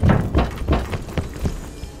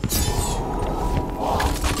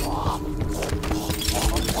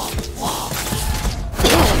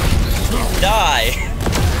 Die!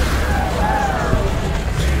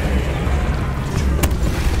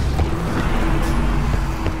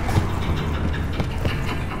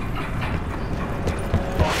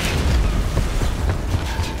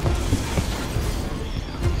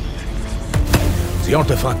 The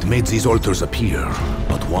artifact made these altars appear,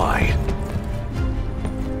 but why?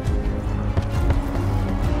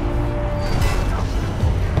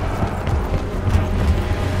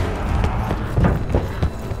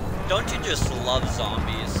 Don't you just love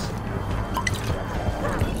zombies?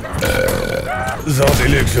 That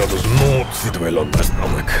elixir does not sit well on my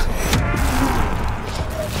stomach.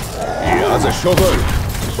 He has a shovel.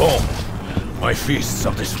 Boom. My fists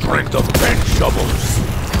have the strength of 10 shovels.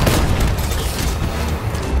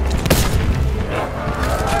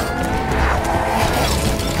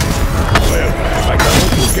 Well, if I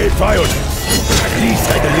cannot escape violence, at least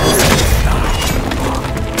I deliver satisfaction.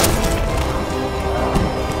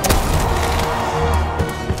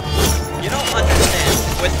 You don't understand.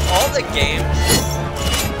 With all the games,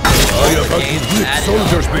 I have had to whip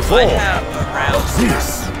soldiers before. I have around, This,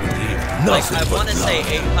 like, nothing I but want to say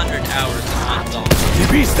blood. 800 hours on zombies.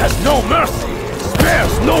 The beast has no mercy,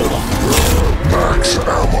 spares no one. Max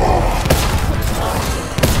ammo.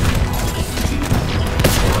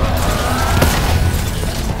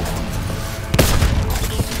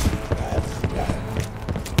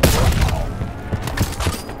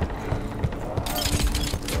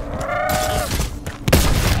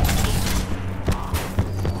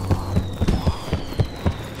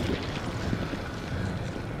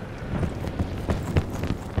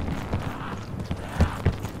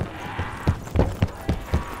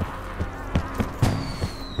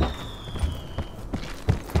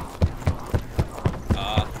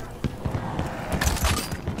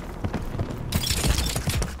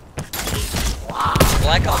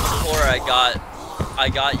 Black Ops 4 I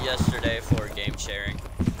got yesterday for game sharing,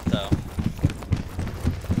 so.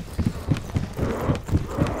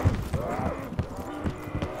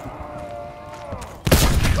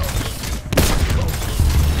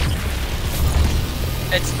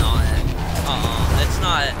 It's not. It's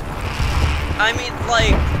not. I mean,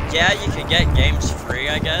 like, yeah, you could get games free,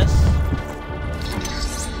 I guess.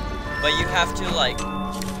 But you have to, like,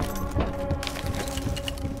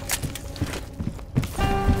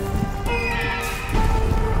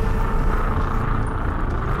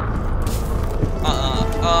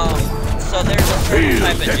 so there's a certain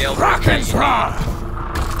type of jailbreak that you need.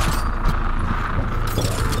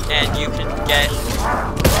 And you can get,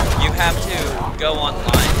 you have to go online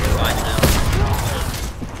to find them.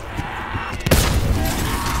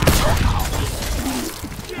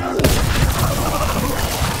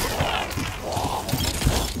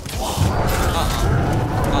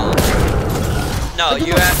 No,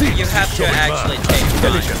 you have to actually take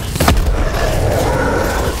time.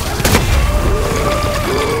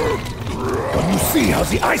 Can you see how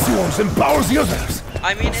the icy ones empower the others?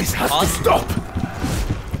 I mean, This it's has to stop.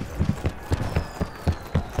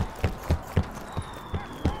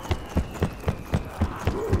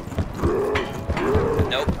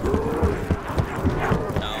 Nope.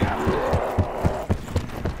 No.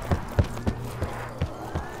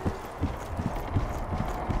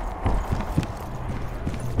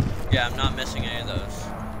 Yeah, I'm not missing any of those.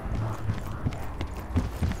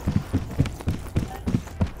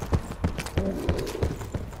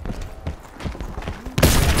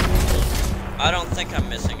 I don't think I'm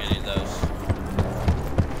missing any of those.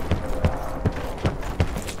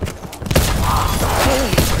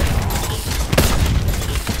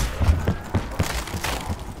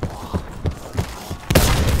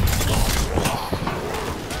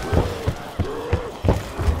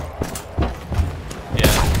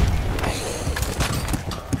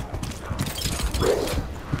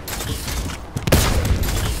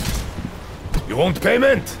 You want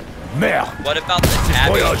payment? Merde. What about the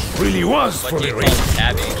tabby? Voyage really was What for do you the call rich. the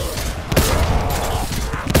tabby?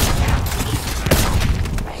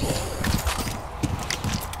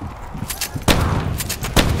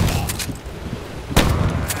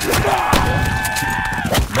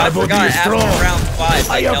 My body forgot, is after strong. round 5,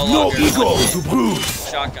 I have no longer ego want to bruise.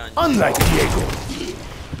 Shotgun. Unlike Diego.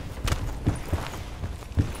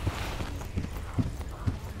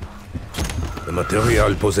 The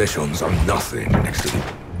material possessions are nothing next to them.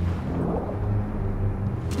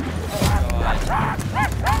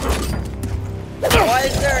 Why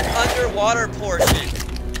is there an underwater portion?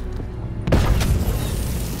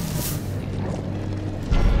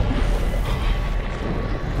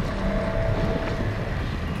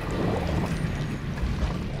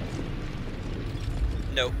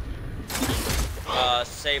 Nope.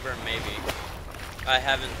 Saber maybe. I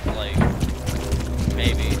haven't played.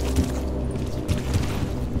 Maybe.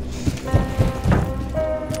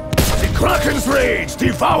 The Kraken's rage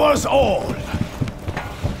devours all.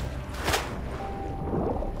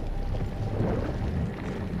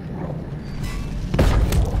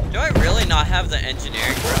 Do I really not have the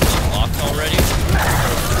engineering room unlocked already?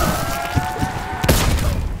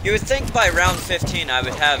 You would think by round 15 I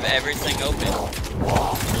would have everything open.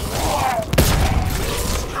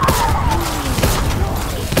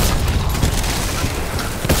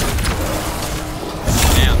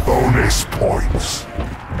 Damn. Bonus points.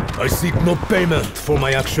 I seek no payment for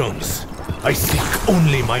my actions. I seek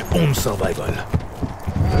only my own survival.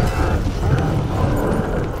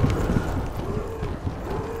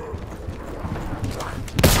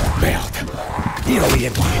 Merde. Il y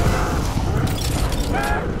est moi.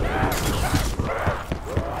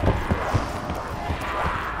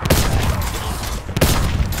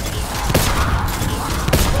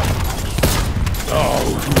 Oh,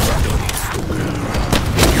 you have done it, Stoker.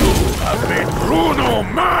 You have made Bruno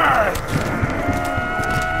mad!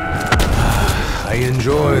 I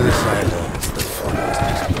enjoy the silence that follows an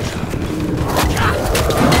explosion.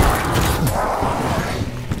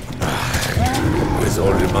 With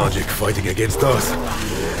all the magic fighting against us,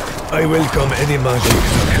 I welcome any magic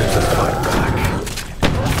that helps us fight back.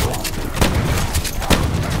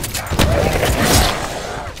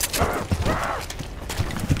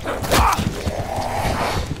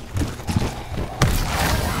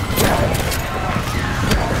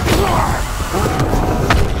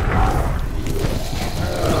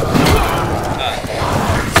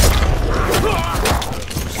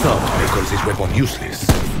 Some may call this weapon useless.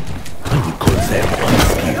 I would call them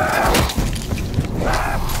unskilled.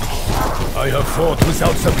 I have fought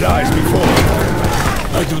without supplies before.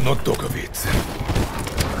 I do not talk of it.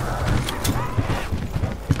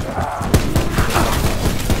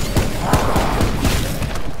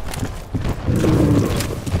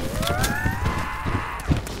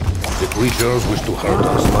 The creatures wish to hurt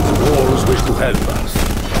us, but the walls wish to help us.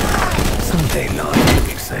 Someday life will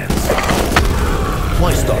make sense.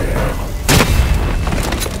 Why start now?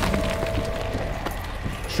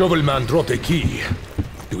 Shovelman dropped a key.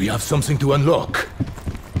 Do we have something to unlock?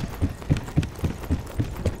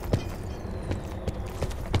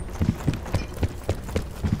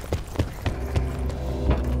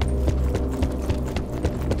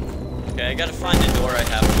 Okay, I gotta find a door I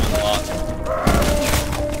haven't unlocked.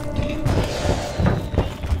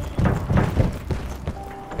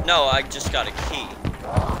 No, I just got a key.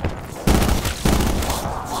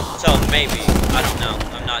 So maybe, I don't know,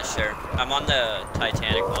 I'm not sure. I'm on the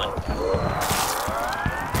Titanic one.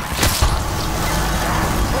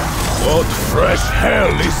 What fresh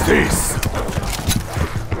hell is this?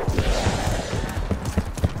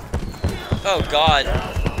 Oh God.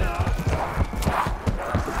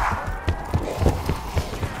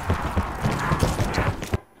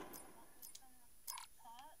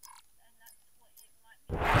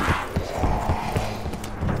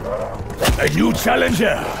 A new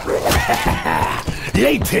challenger!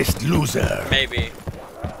 Latest loser! Maybe.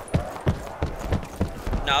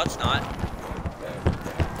 No, it's not.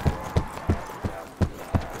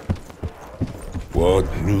 What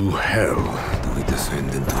new hell do we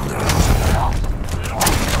descend into now?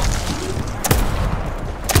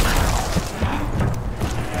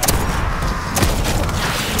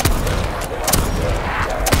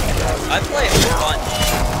 I play it for fun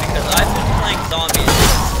because I've been playing zombies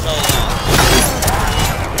for so long.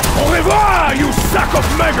 Au revoir, you sack of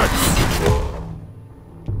maggots!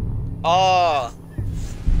 Oh,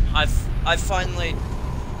 I finally,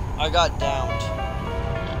 I got downed.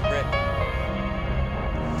 Rip.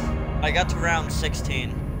 I got to round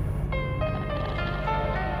 16.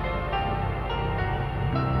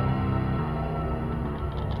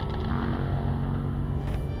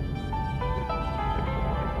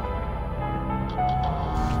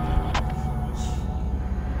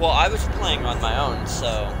 Well, I was playing on my own,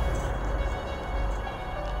 so...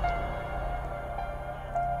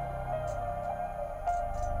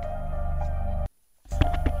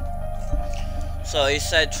 So he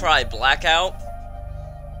said try Blackout.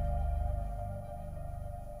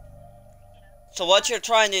 So what you're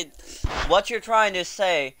trying to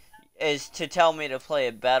say is to tell me to play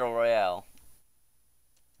a Battle Royale.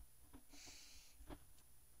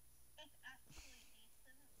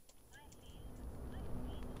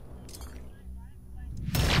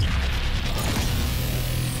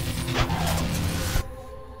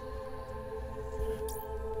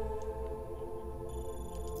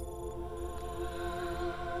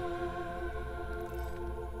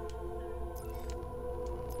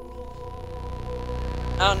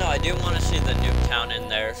 I don't know, I do want to see the Nuketown in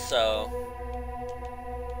there, so...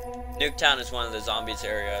 Nuketown is one of the zombies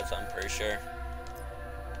areas, I'm pretty sure.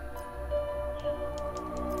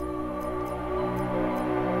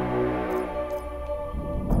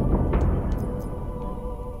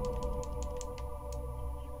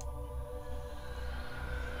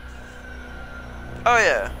 Oh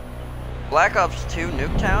yeah. Black Ops 2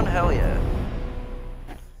 Nuketown? Hell yeah.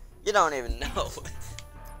 You don't even know.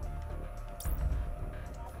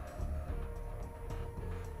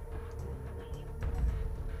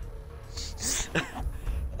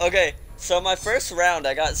 Okay, so my first round,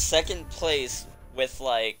 I got second place with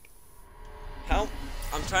like, I'm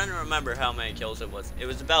trying to remember how many kills it was. It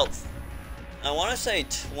was about, I want to say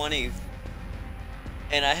 20,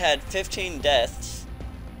 and I had 15 deaths,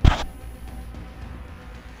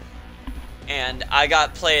 and I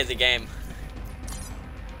got play of the game.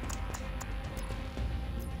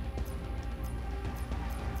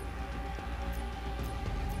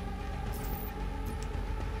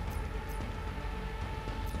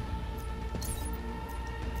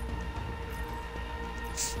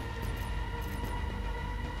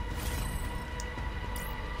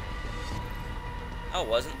 Oh,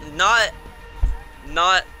 wasn't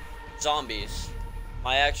not zombies.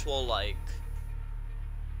 My actual like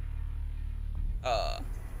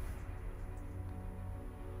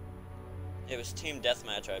it was team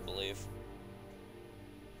deathmatch, I believe.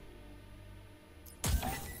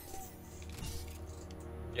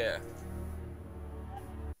 Yeah.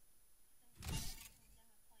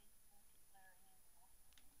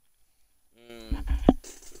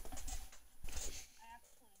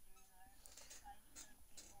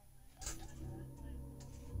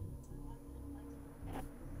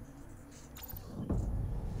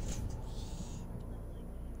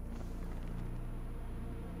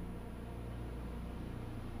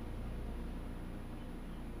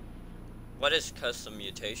 What is custom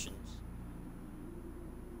mutations?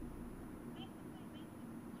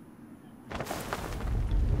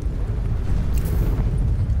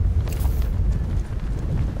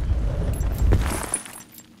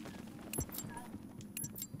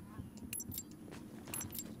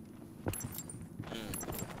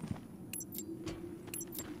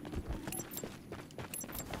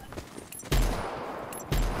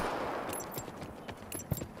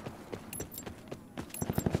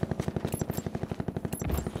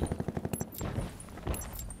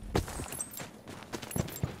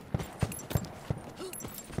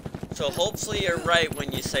 So hopefully you're right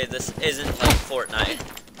when you say this isn't like Fortnite.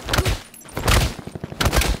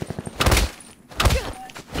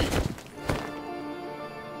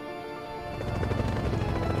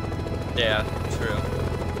 Yeah, true.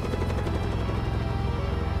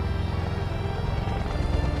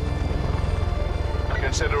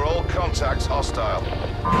 Consider all contacts hostile.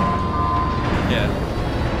 Yeah.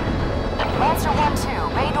 Lancer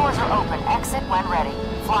 1-2, bay doors are open. Exit when ready.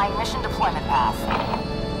 Flying mission deployment path.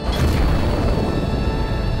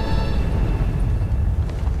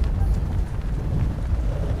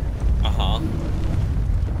 Uh-huh.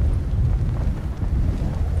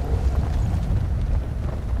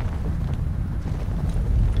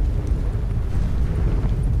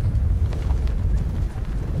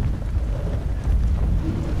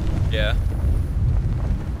 Yeah.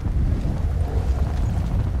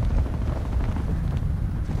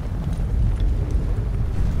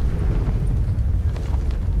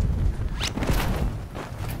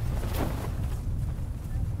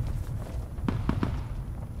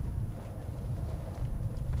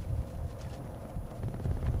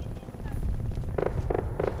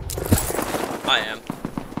 I am.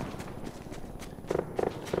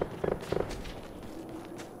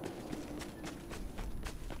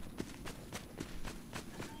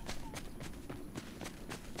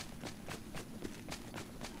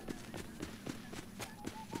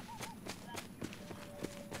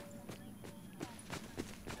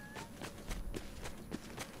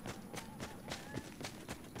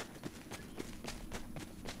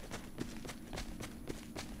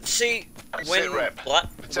 See, when Sit rep. what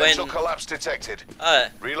Potential when collapse detected.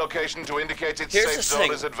 Relocation to indicated here's safe the zone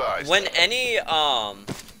thing. is advised. When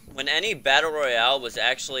any battle royale was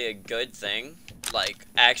actually a good thing, like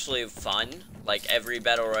actually fun, like every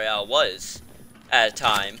battle royale was at a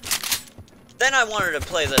time, then I wanted to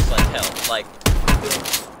play this like hell. Like,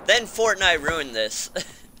 then Fortnite ruined this.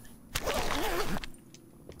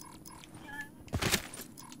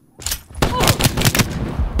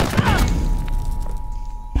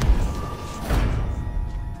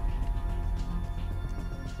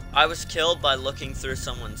 I was killed by looking through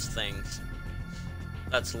someone's things.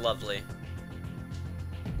 That's lovely.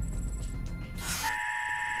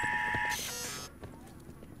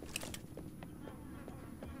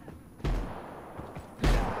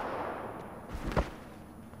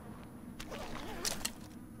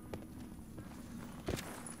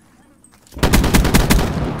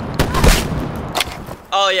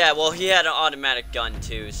 Oh yeah, well he had an automatic gun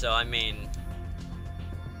too, so I mean,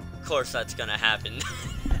 of course that's gonna happen.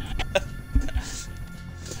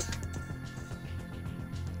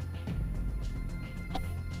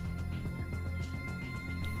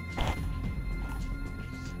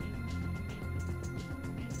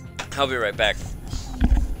 I'll be right back.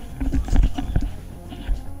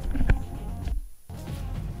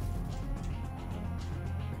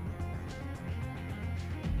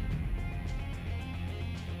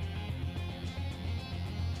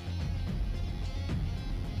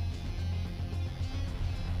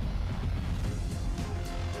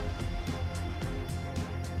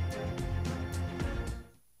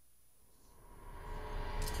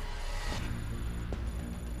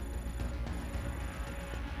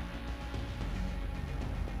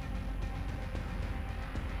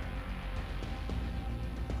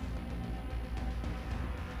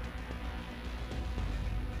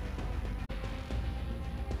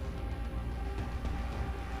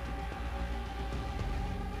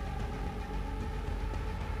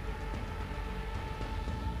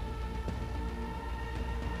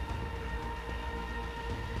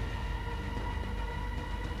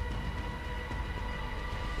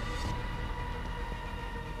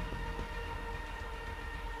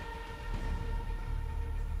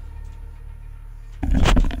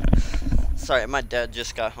 Sorry, my dad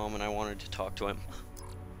just got home and I wanted to talk to him.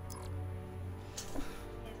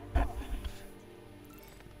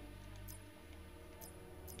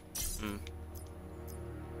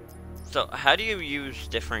 So, how do you use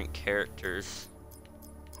different characters?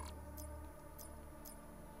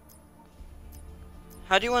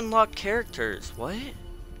 How do you unlock characters? What?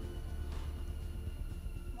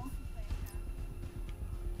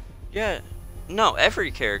 Yeah. No,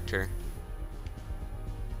 every character.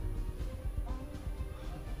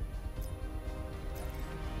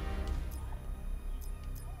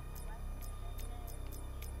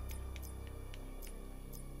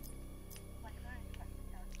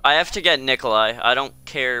 I have to get Nikolai. I don't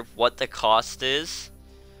care what the cost is.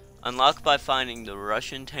 Unlock by finding the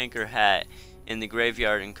Russian tanker hat in the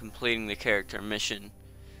graveyard and completing the character mission.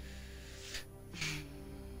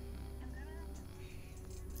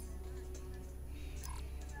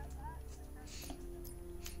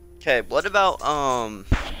 Okay, what about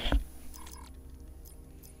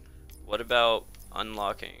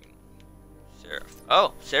unlocking Seraph?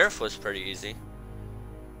 Oh, Seraph was pretty easy.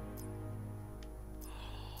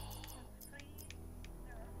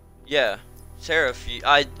 Yeah, Seraph,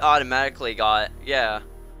 I automatically got, yeah.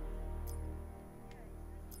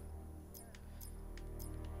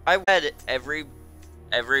 I had every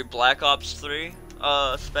Black Ops 3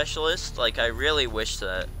 specialist. Like, I really wish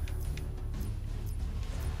that.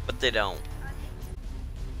 But they don't.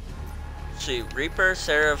 Let's see, Reaper,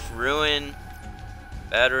 Seraph, Ruin,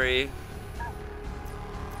 Battery.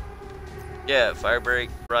 Yeah,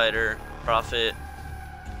 Firebreak, Rider, Prophet,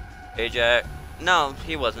 Ajax. No,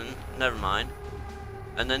 he wasn't. Never mind.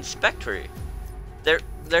 And then Spectre.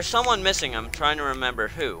 There's someone missing. I'm trying to remember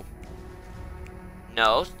who.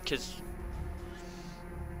 No, because...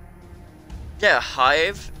 Yeah,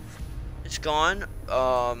 Hive is gone.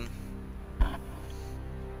 Let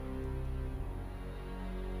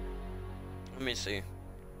me see.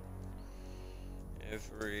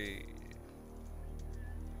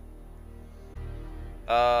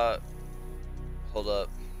 Hold up.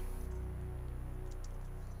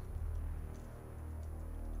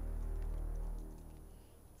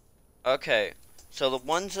 Okay, so the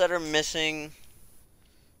ones that are missing...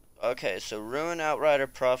 Okay, so Ruin, Outrider,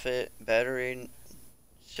 Prophet, Battery,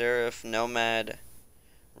 Seraph, Nomad,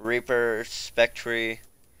 Reaper, Spectre.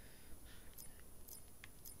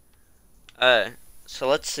 So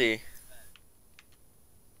let's see.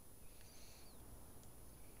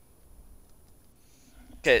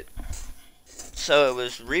 Okay, so it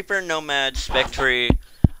was Reaper, Nomad, Spectre.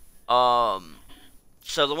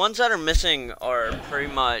 So the ones that are missing are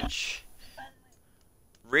pretty much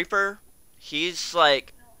Reaper. He's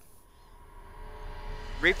like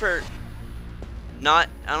Reaper. Not,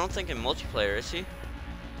 I don't think in multiplayer, is he?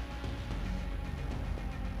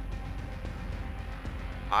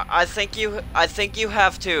 I think you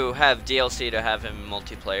have to have DLC to have him in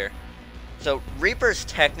multiplayer. So Reaper's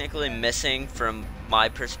technically missing from my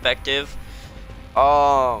perspective.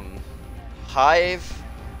 Hive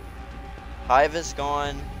is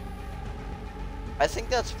gone. I think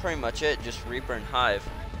that's pretty much it, just Reaper and Hive.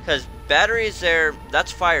 Cause Battery's there,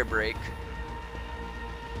 that's Firebreak.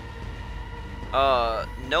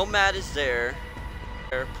 Nomad is there.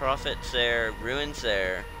 Prophet's there, Ruin's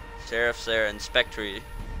there, Seraph's there, and Spectre.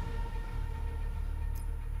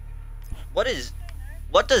 What does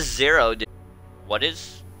Zero do? What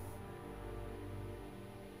is?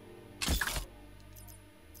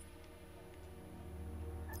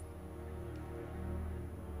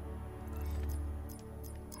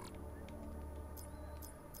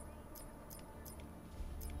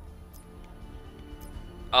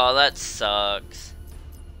 Oh, that sucks.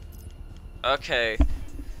 Okay.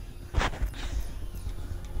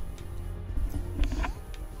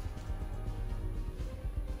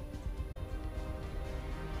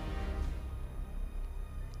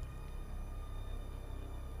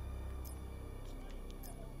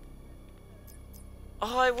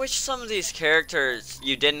 Oh, I wish some of these characters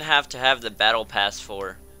you didn't have to have the battle pass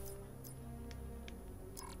for.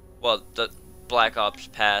 Well, the Black Ops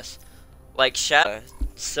pass. Like Shadow,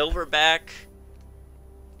 Silverback,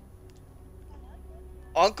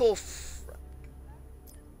 Uncle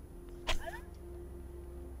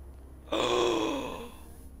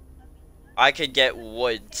I could get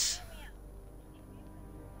Woods.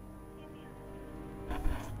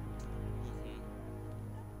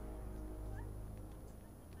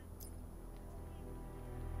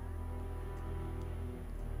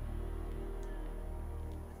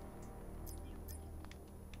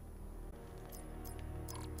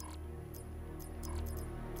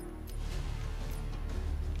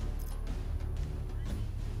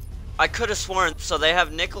 I could have sworn, so they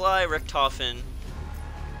have Nikolai, Richtofen,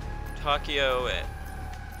 Takio,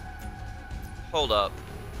 hold up.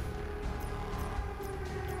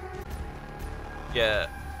 Yeah.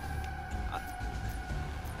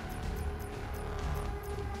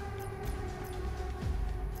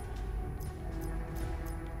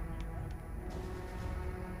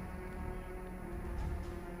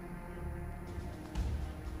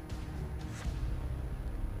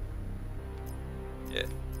 Yeah.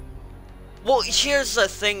 Well, here's the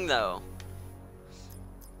thing, though.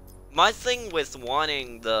 My thing with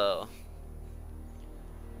wanting the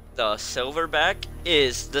Silverback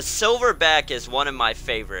is the Silverback is one of my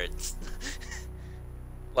favorites.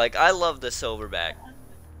 Like, I love the Silverback.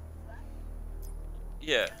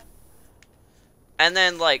 Yeah. And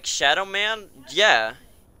then, like, Shadow Man, yeah,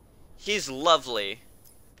 he's lovely.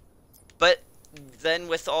 But then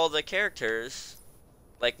with all the characters,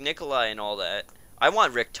 like Nikolai and all that, I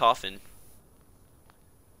want Richtofen.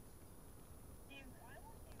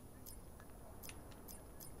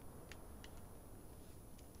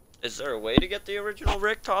 Is there a way to get the original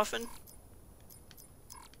Richtofen?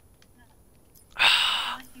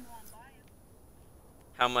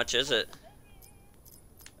 How much is it?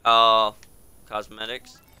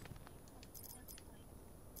 Cosmetics.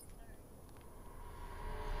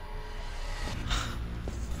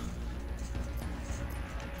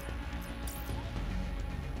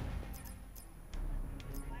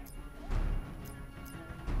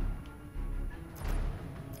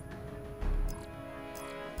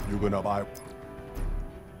 You're gonna buy.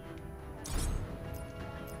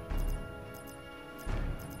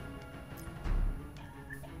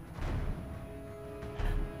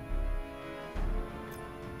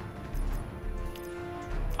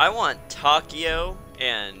 I want Takio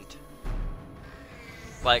and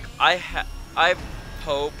like I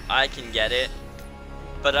hope I can get it,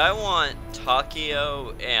 but I want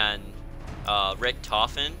Takio and Rick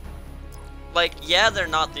Toffin. Like, yeah, they're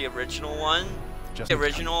not the original one, the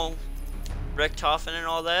original Rick Toffin and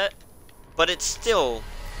all that, but it's still,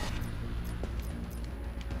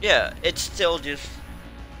 yeah, it's still just.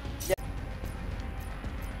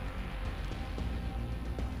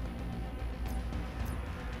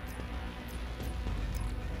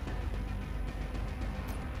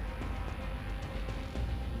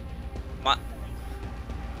 My,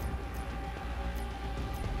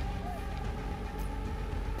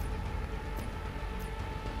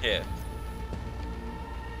 yeah.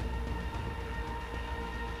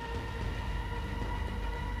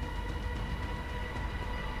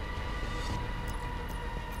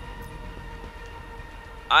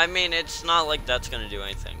 I mean, it's not like that's gonna do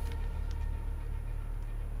anything.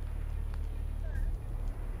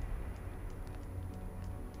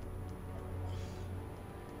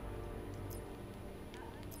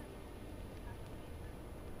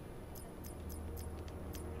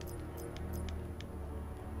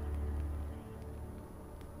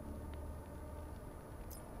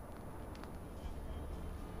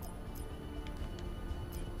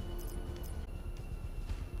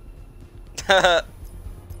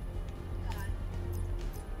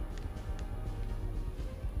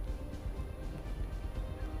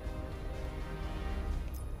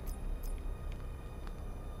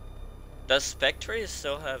 Does Spectre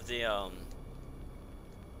still have the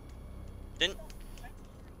didn't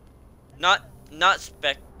not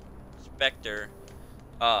Spectre.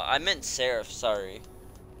 I meant Seraph, sorry.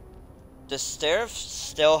 Does Seraph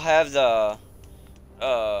still have the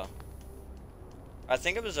I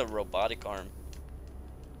think it was a robotic arm.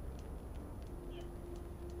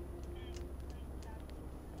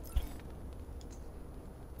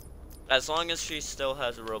 As long as she still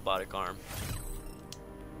has a robotic arm.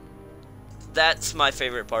 That's my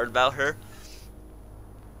favorite part about her.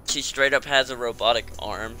 She straight up has a robotic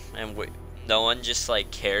arm, and no one just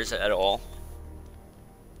like cares at all.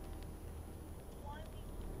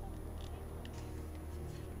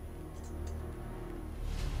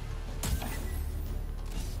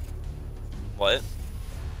 What?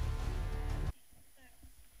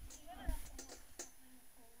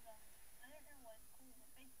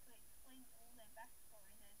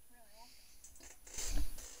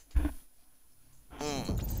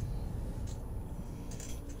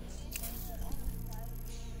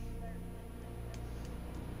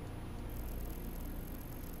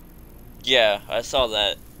 Yeah, I saw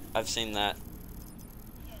that. I've seen that.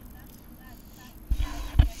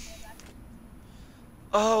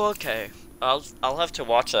 Oh, okay. I'll have to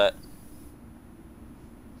watch that.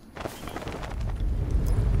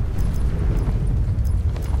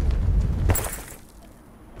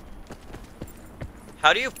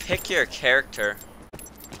 How do you pick your character?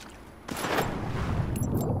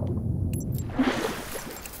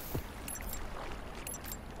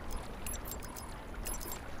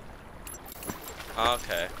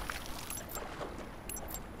 Okay.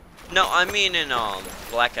 No, I mean in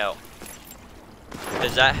Blackout.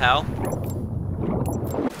 Is that how?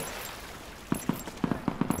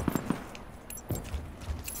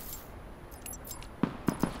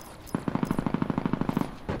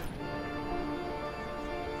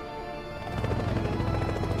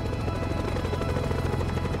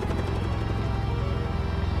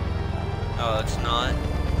 Oh, it's not.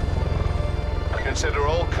 Consider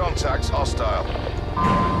all contacts hostile.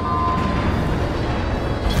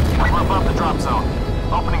 We're above the drop zone.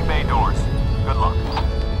 Opening bay doors. Good luck.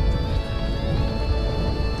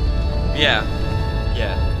 Yeah.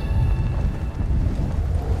 Yeah.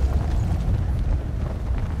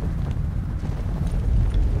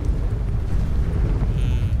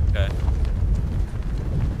 Okay.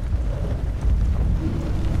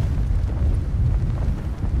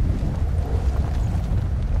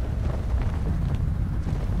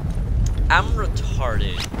 I'm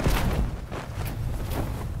retarded.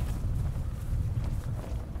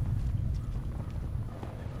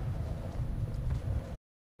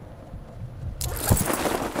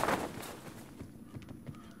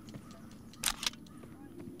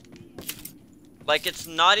 Like, it's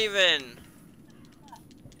not even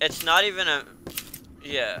a,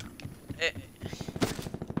 yeah.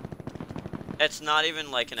 It's not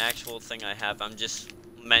even like an actual thing I have. I'm just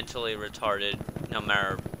mentally retarded, no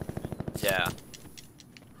matter, yeah.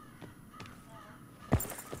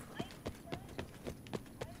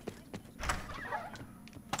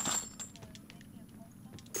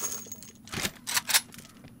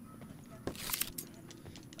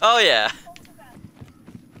 Oh yeah.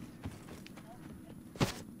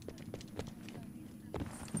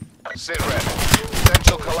 Sit rep.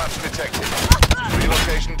 Potential collapse detected.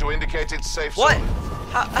 Relocation to indicated safe What? zone.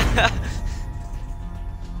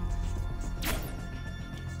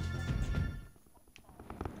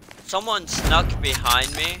 Someone snuck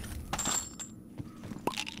behind me.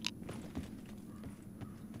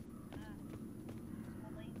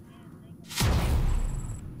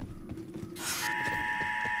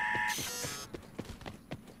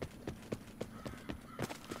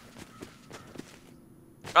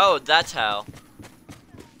 Oh, that's how.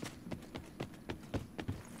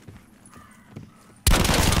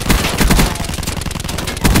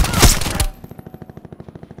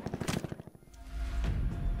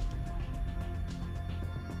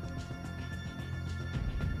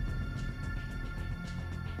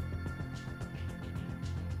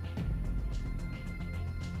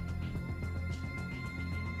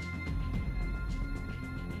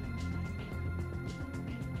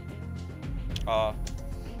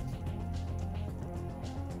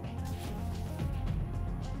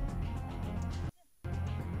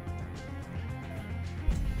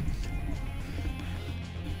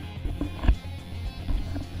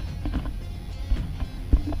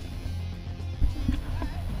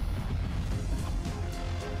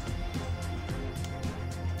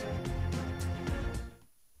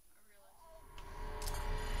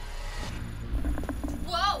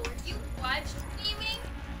 Whoa, are you live streaming?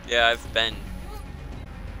 Yeah, I've been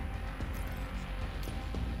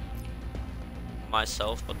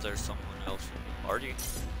myself, but there's someone else in the party.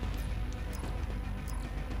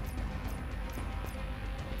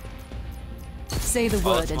 Say the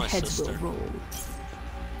Oh, word that's and my heads sister. will roll.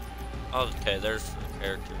 Oh, okay, there's the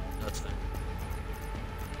character. That's fine.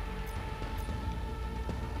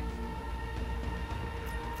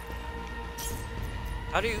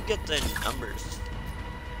 How do you get the numbers?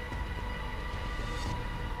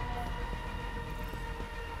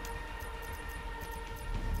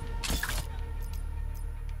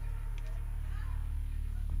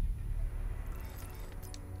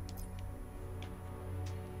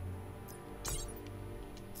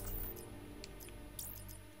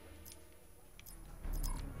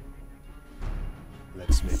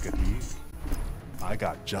 Let's make a deal. I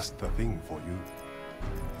got just the thing for you.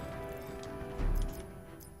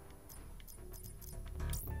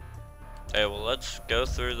 Okay, well, let's go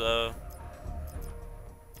through the...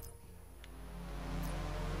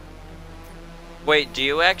 Wait, do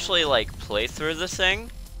you actually, like, play through the thing?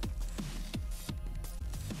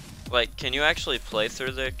 Like, can you actually play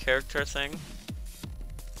through the character thing?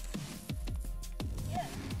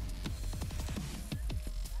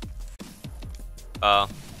 Oh.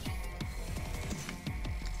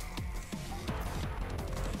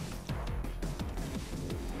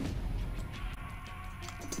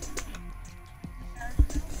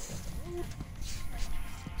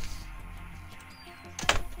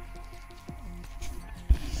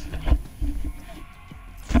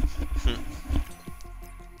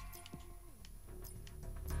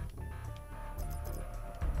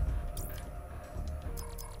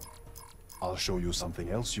 I'll show you something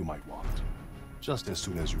else you might want. Just as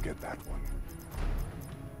soon as you get that one.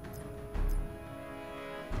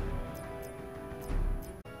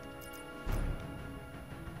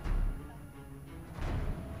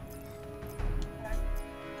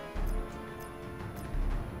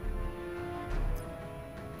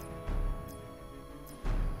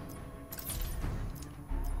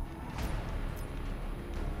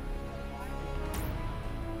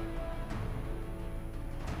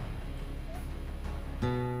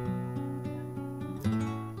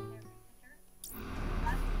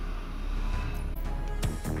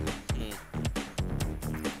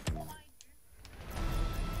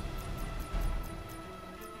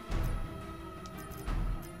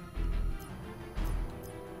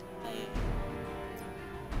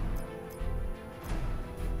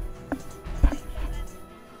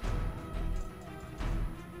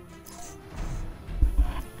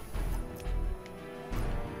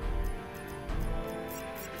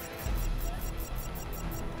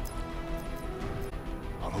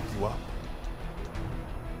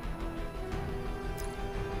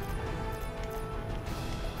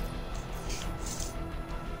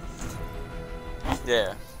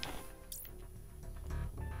 Yeah.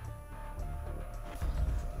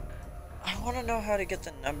 I want to know how to get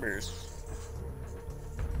the numbers.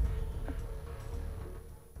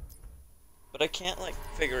 But I can't, like,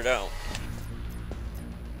 figure it out.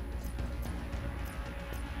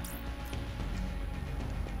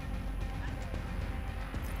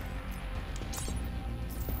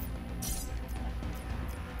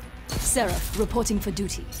 Seraph, reporting for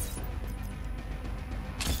duty.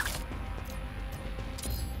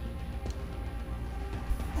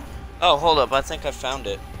 Oh, hold up. I think I found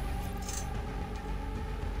it.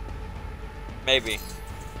 Maybe.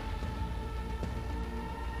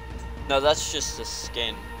 No, that's just the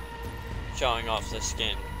skin. Showing off the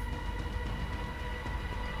skin.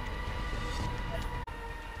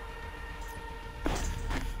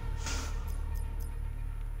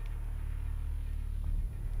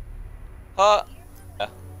 Huh? Yeah.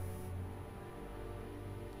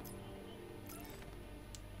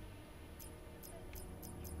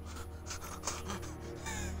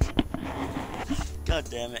 God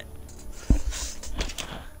damn it.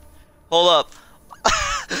 Hold up.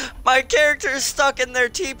 My character is stuck in their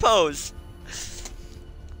T-pose.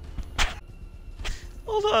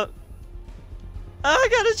 Hold up. I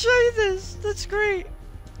gotta show you this. That's great.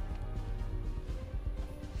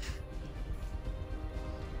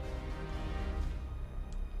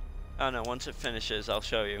 Oh no, once it finishes, I'll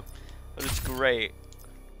show you. But it's great.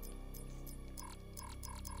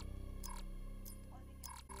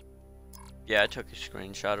 Yeah, I took a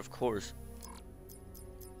screenshot, of course.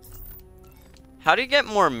 How do you get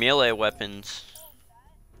more melee weapons?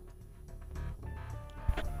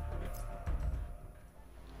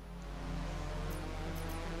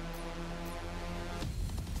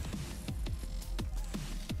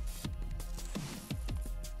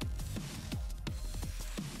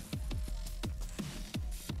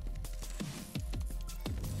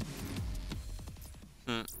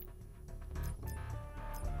 Hmm.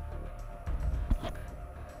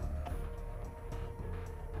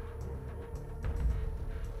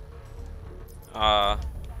 Uh.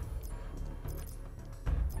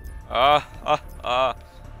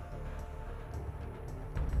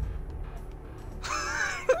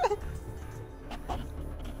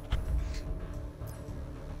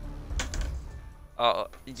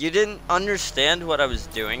 You didn't understand what I was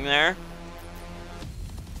doing there?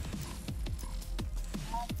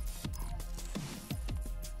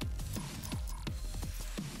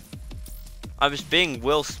 I was being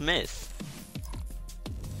Will Smith.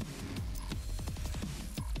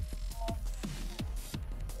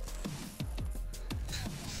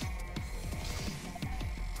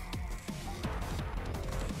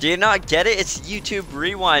 Do you not get it? It's YouTube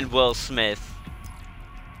Rewind Will Smith.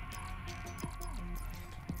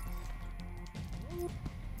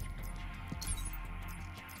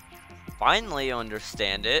 Finally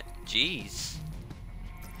understand it. Jeez.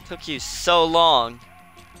 Took you so long.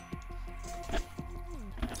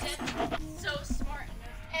 That's so smart and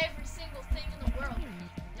knows every single thing in the world.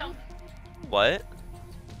 Don't. What?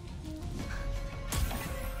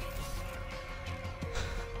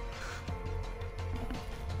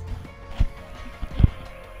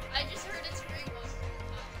 I just heard its rainbow.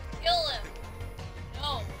 Kill him.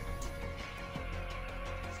 No.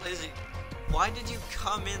 Lazy. Why did you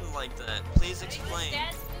come in like that? Please explain.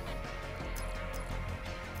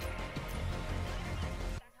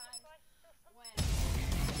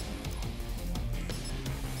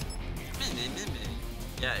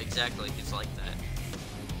 Yeah, exactly. He's like that.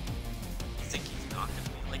 You think he's not gonna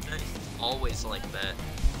be like that? He's always like that.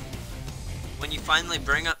 When you finally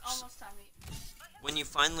bring up. Almost time to eat. When you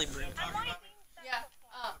finally bring. Yeah.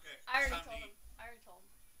 I already told him.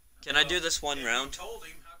 Can I do this one round?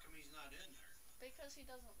 Because he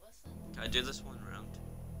doesn't listen. Can I do this one round?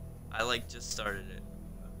 I like just started it.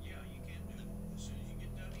 Yeah, you can do it. As soon as you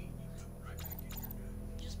get done eating, you come right back in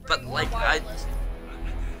here. Just bring But like wireless.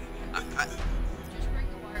 I Just bring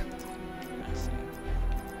the wireless.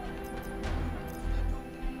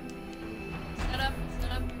 Set up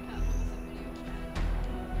your video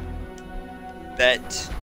chat. Bet.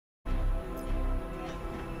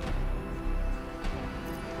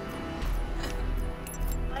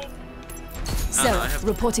 Seraph,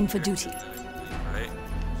 reporting for duty. Right.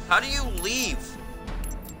 How do you leave?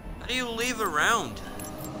 How do you leave a round?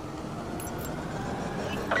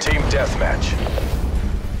 Team deathmatch.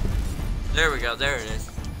 There we go, there it is.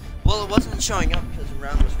 Well, it wasn't showing up because the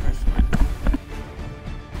round was first.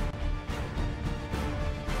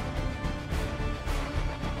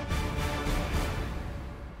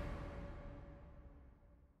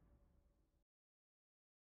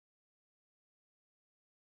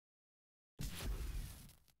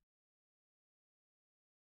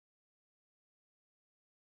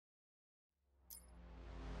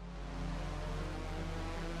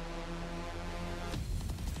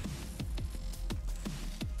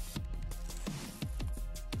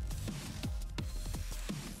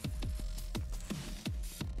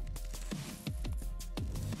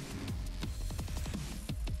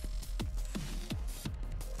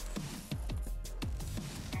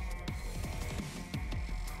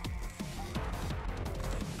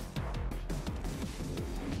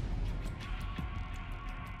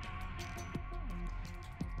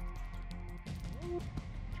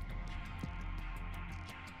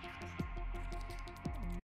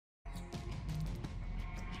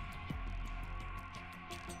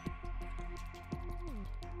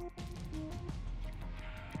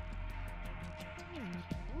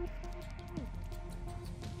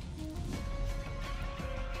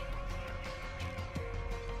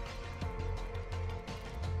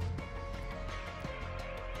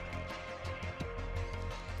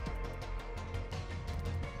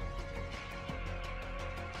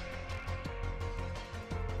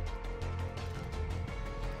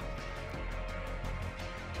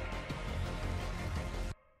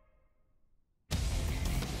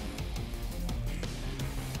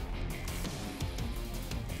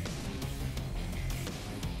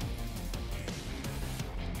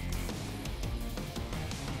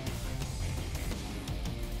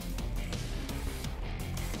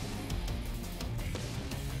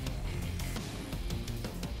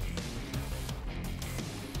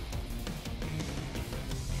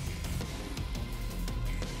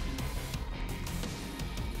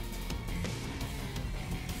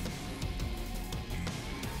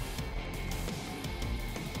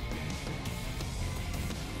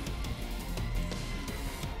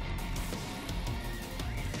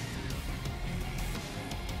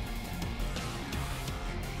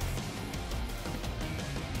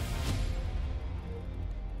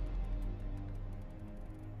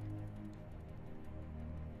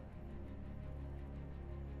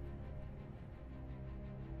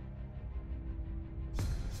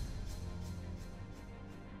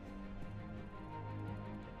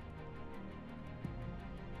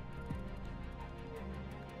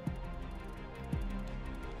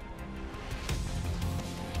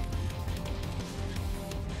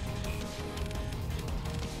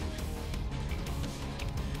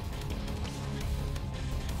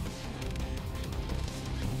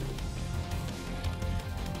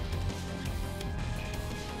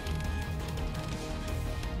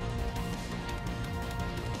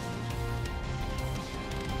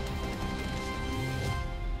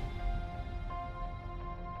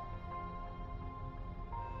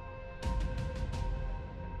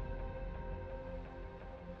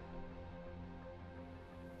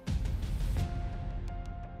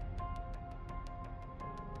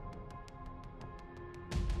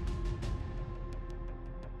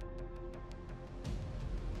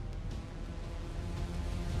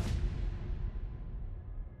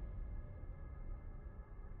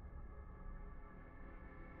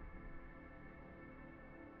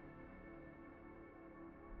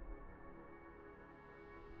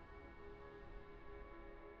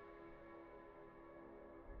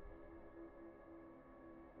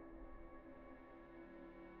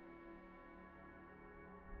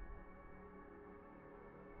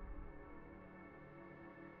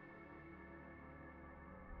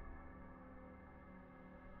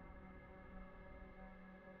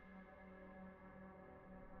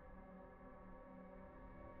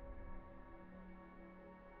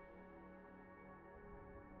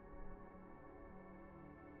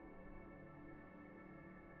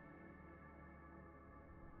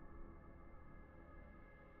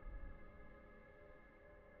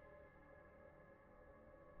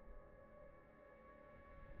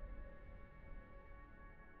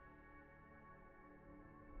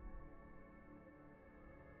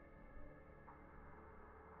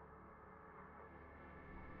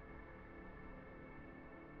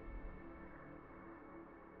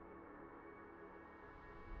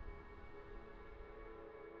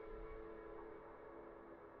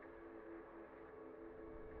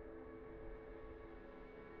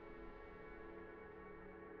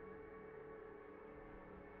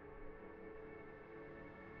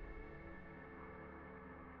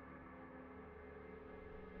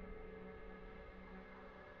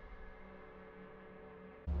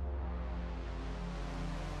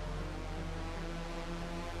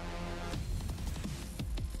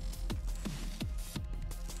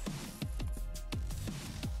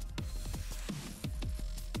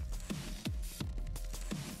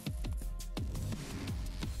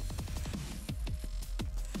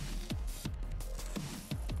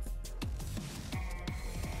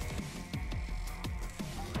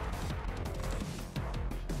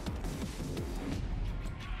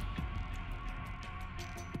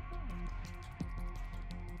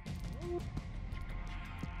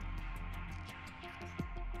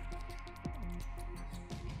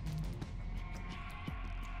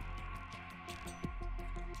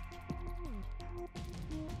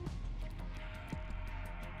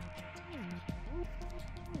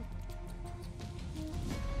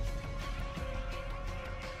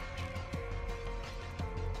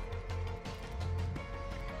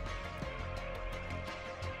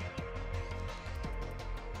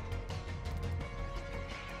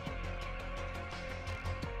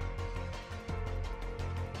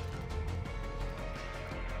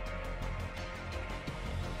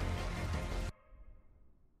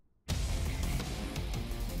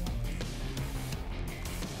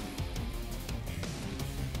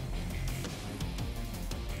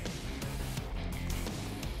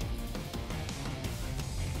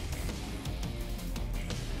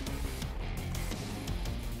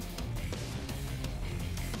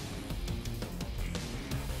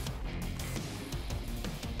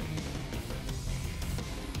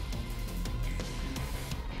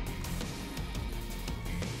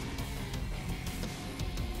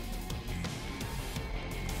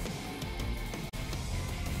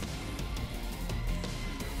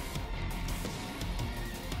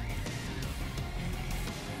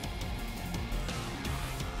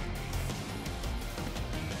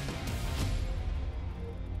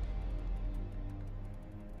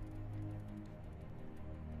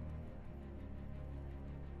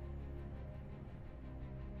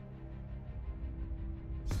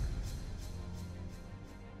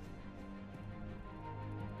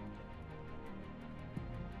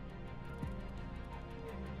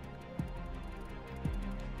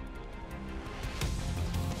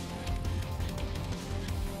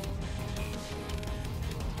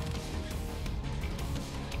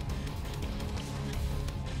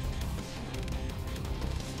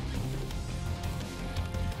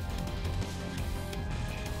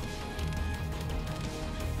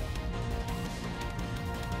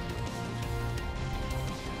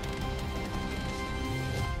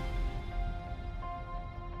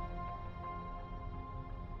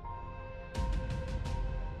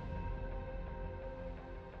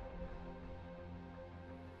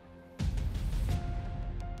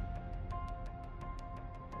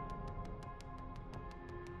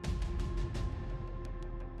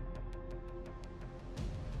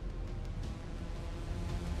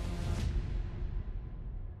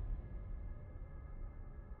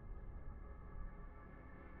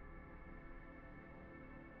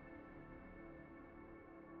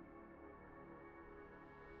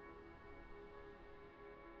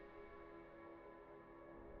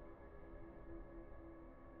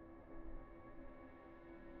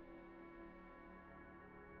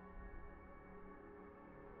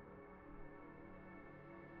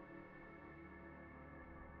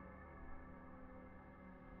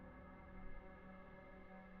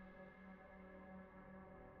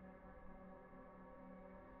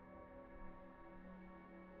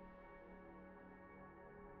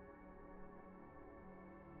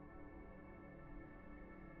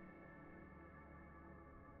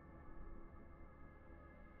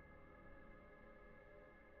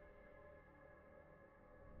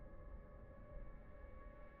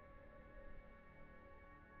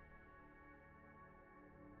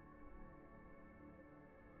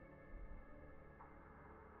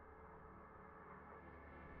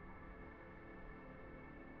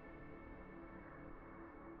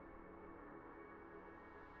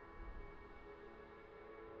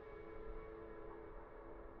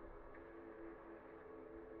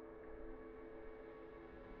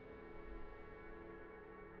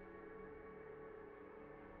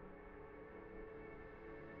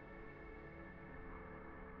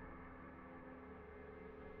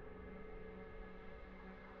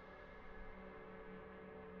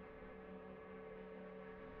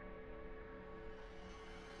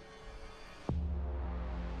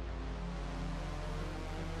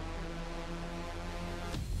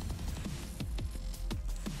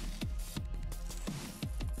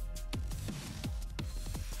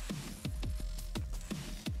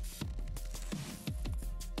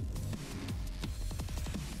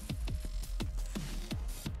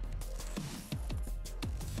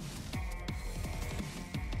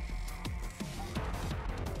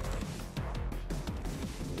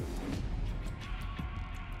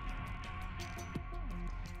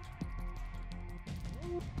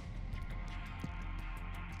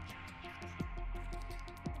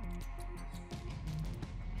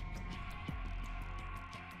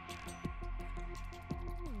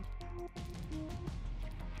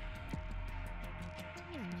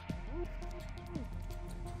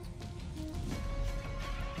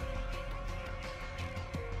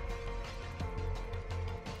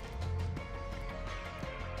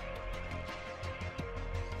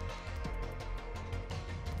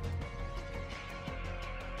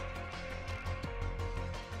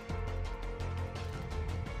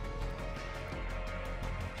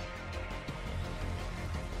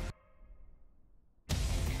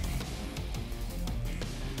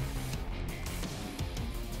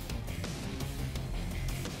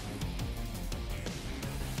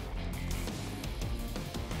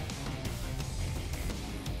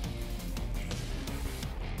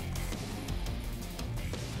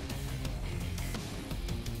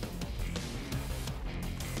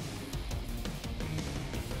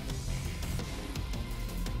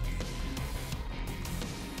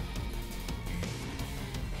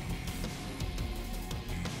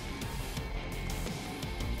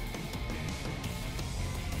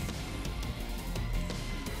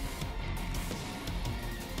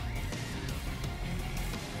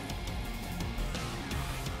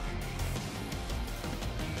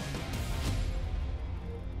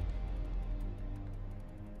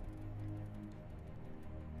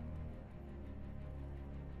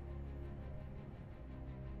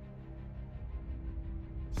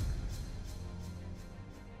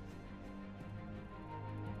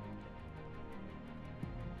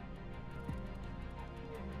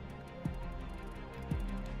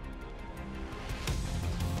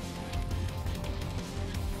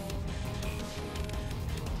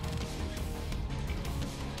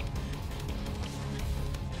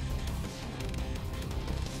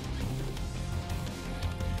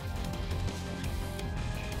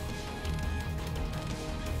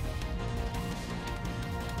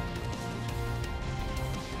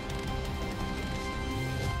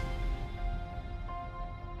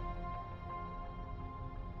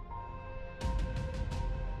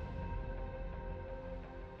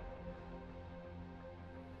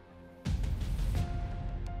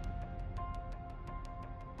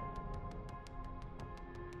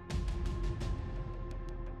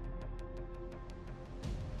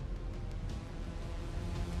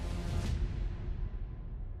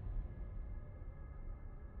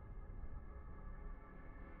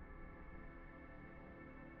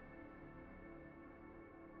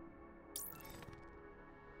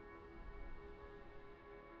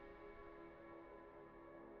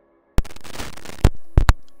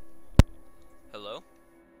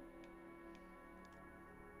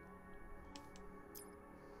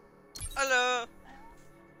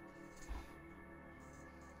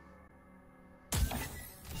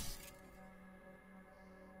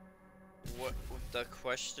 What the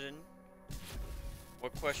question?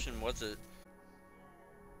 What question was it?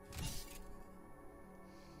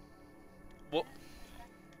 What?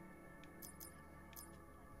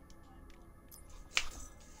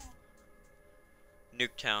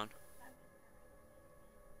 Nuketown.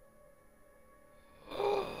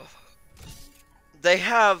 They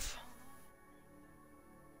have.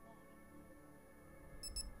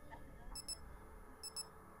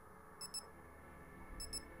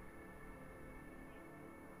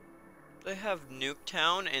 They have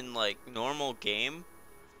Nuketown in like normal game.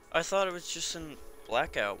 I thought it was just in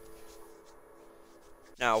Blackout.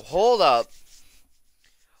 Now hold up.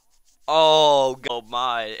 Oh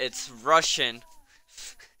my, it's Russian.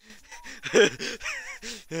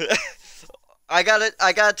 I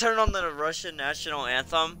gotta turn on the Russian national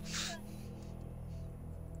anthem.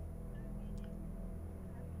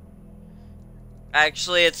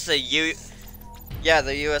 Actually, it's the the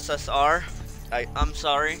USSR. I'm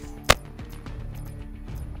sorry.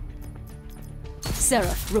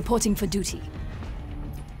 Seraph, reporting for duty.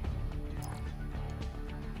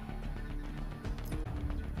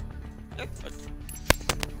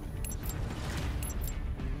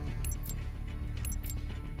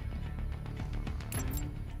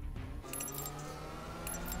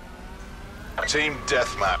 Team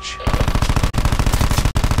deathmatch.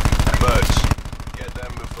 Birds, get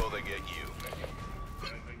them before they get you.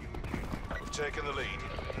 We've taken the lead.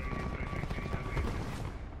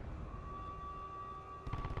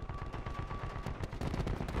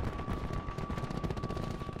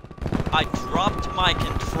 I dropped my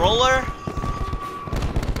controller.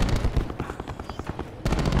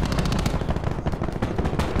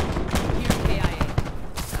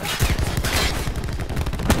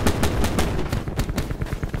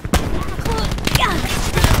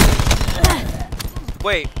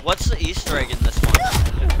 Wait, what's the Easter egg in this one?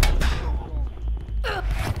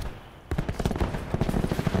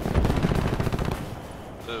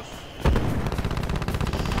 Oof.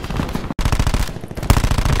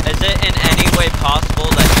 Is it in any way possible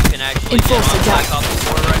that you can actually get on Black Ops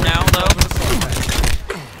 4 right now, though?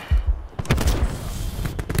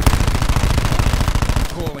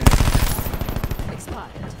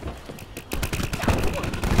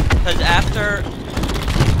 Because after...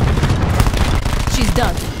 She's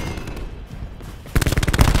done.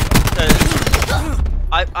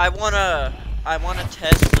 I wanna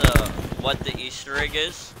test what the Easter egg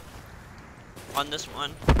is on this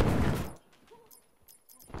one.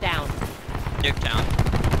 Down. Nuketown.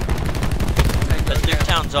 Because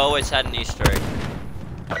Nuketown's always had an Easter egg.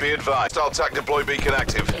 Be advised, I'll TAC deploy beacon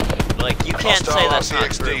active. Like, you can't say that's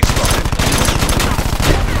not true.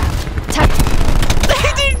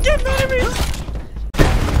 They didn't get me!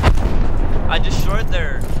 I destroyed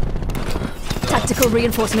their... Tactical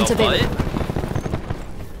reinforcement available.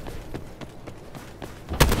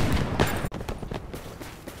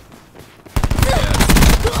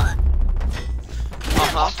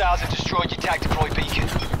 Hostiles have destroyed your TAC deploy beacon.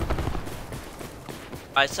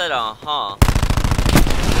 I said, uh-huh.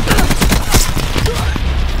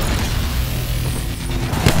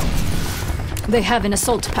 They have an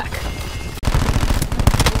assault pack.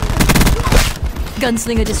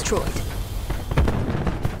 Gunslinger destroyed.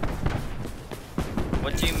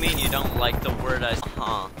 What do you mean you don't like the word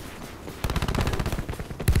uh-huh?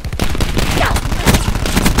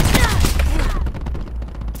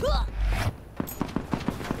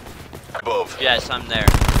 Above. Yes, I'm there.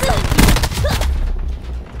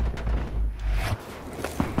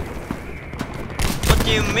 What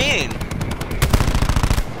do you mean?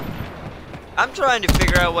 I'm trying to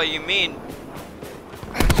figure out what you mean.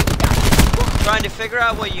 Trying to figure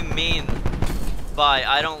out what you mean by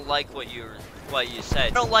I don't like what you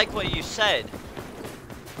said. I don't like what you said.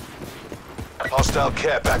 Hostile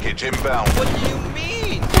care package inbound. What do you mean?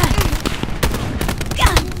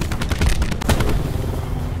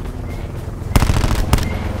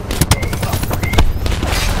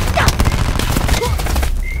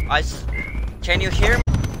 Can you hear me?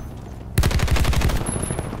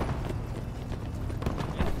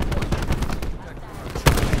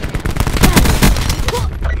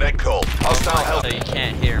 Net call. Hostile help. So you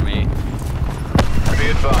can't hear me. Be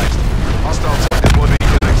advised. Hostile TAC deploy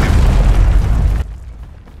beacon active.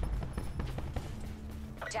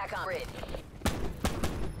 Attack on grid.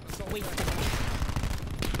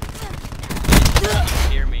 Can you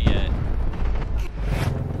hear me yet?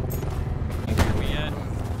 Can you hear me yet?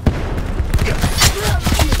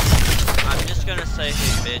 I'm just gonna say,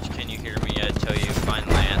 hey bitch, can you hear me yet? Till you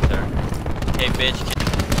finally answer. Hey bitch,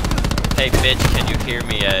 can you hear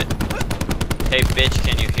me yet? Hey bitch,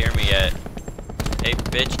 can you hear me yet? Hey,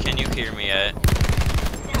 bitch, can you hear me yet?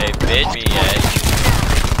 Hey, bitch, me yet?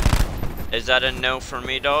 Is that a no for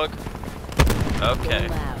me, dog? Okay.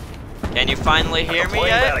 Can you finally hear me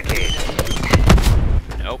yet?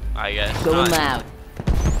 Nope, I guess Going not. loud.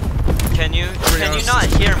 Can you not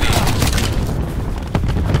hear me?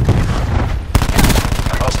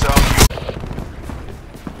 Hostile.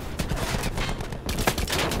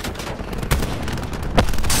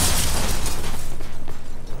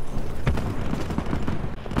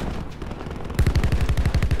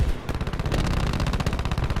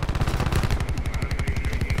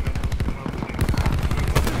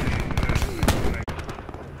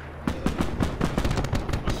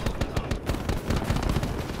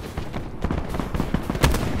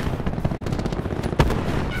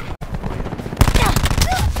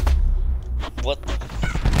 What the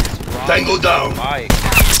Tango down.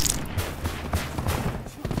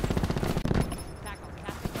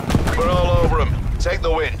 We're all over him. Take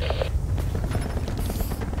the win.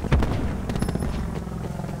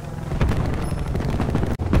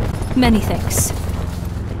 Many thanks.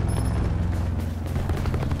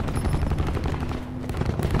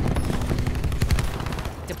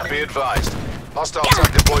 Be advised. Hostile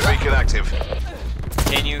attack deploy beacon active.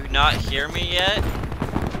 Can you not hear me yet?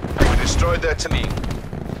 We destroyed their Me.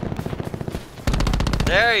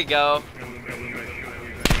 There you go.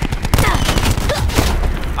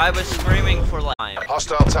 I was screaming for life.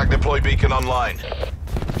 Hostile attack deploy beacon online.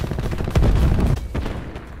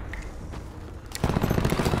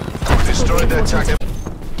 We destroyed their attack.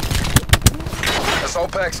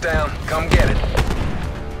 Assault pack's down. Come get it.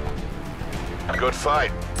 Good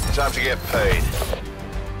fight. Time to get paid.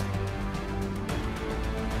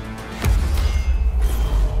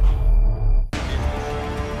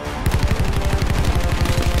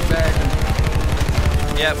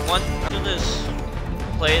 Yeah, once this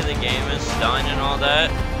play of the game is done and all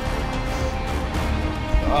that,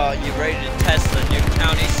 you ready to test the new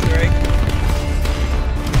county streak?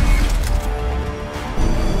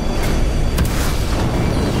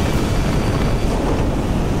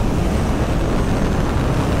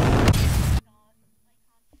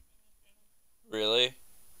 Really?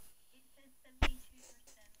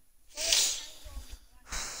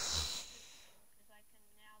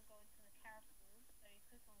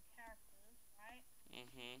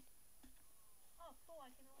 Mm-hmm. Oh, cool. I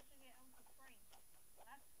can also get Uncle Frank.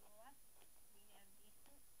 That's cool. That's pretty damn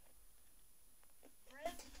decent.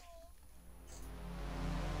 Bristol.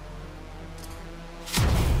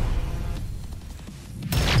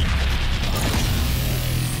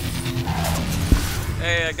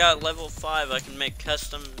 Hey, I got level 5. I can make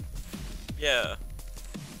custom. Yeah.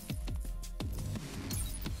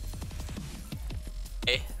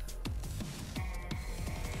 Hey.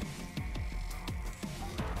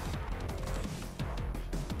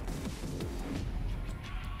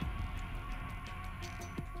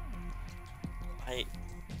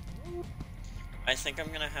 I think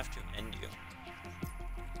I'm gonna have to end you.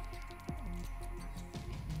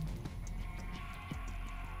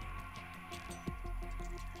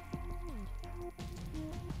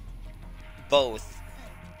 Both.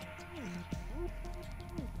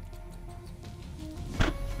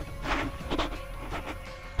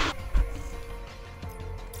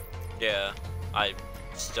 Yeah, I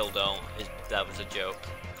still don't. That was a joke.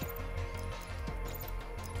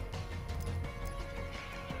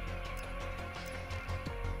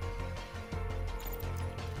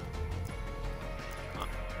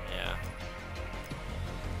 Yeah.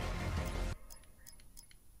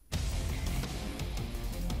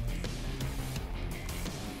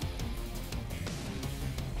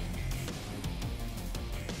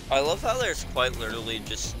 I love how there's quite literally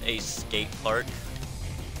just a skate park.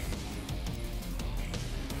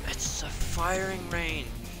 It's a firing range.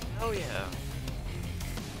 Oh yeah.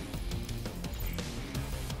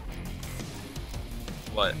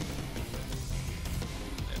 What?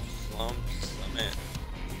 There's slums. I'm in.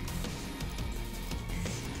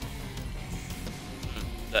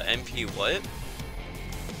 The MP what?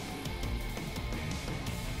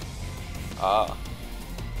 Ah.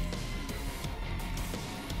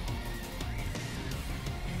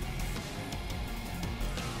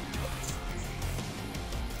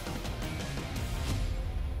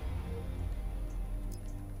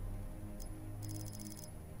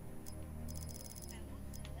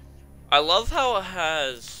 I love how it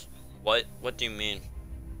has... What? What do you mean?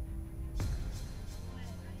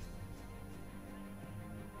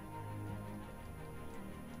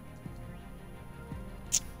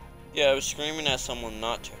 Yeah, I was screaming at someone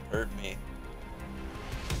not to hurt me.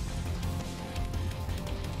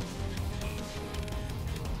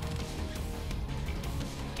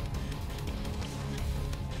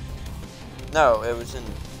 No, it was in.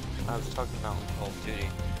 I was talking about in Call of Duty.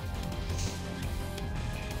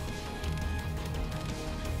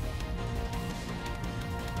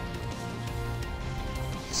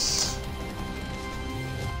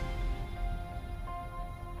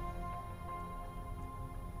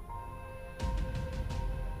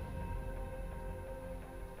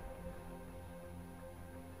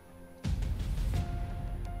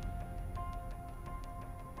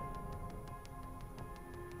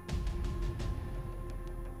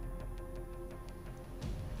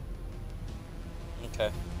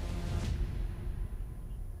 Okay.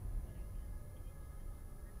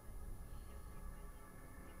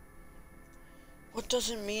 What does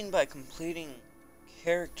it mean by completing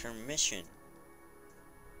character mission?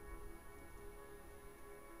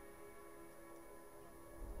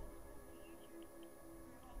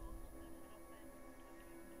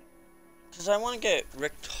 Because I want to get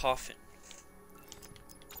Richtofen.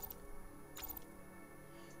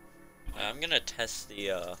 I'm gonna test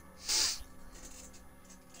the,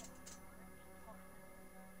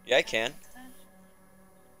 Yeah, I can.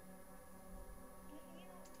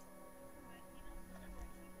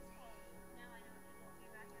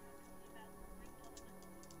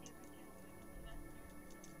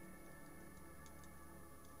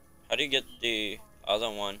 How do you get the other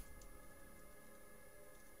one?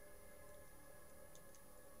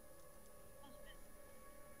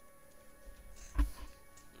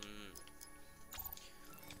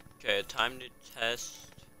 Okay, time to test.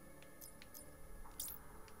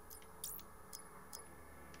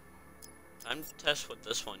 Time to test what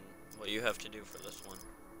this one, what you have to do for this one.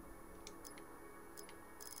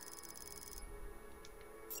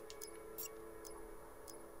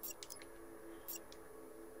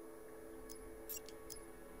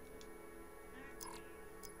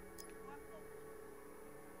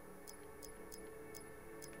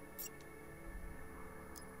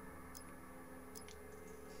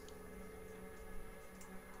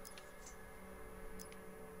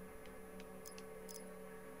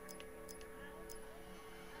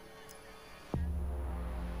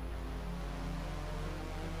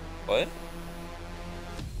 What?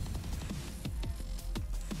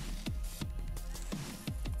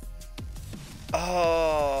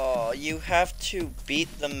 Oh, you have to beat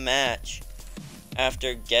the match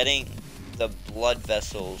after getting the blood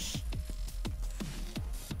vessels.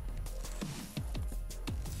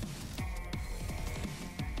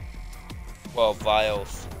 Well,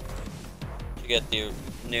 vials to get the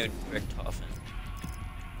new Richtofen.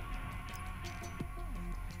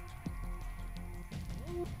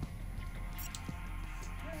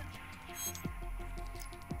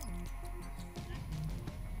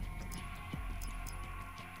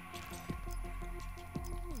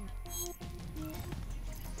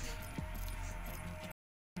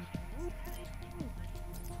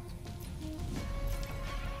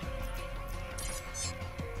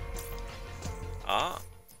 Ah.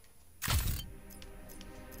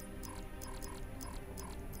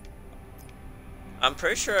 I'm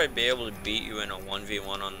pretty sure I'd be able to beat you in a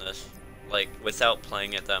 1v1 on this, like, without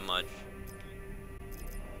playing it that much.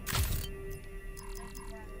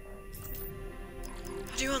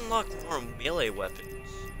 How do you unlock more melee weapons?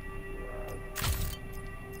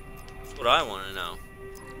 That's what I want to know.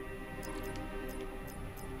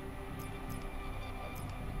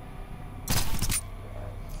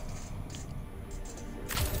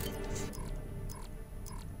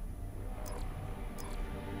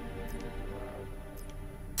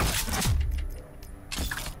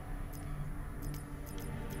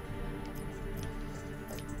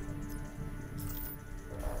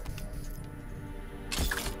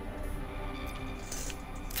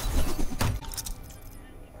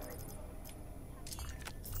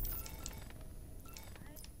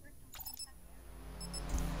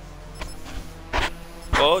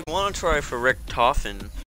 Well, I want to try for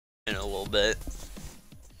Richtofen in a little bit.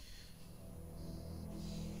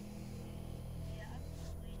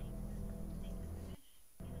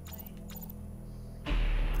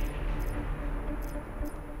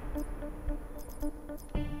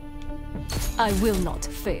 I will not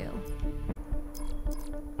fail.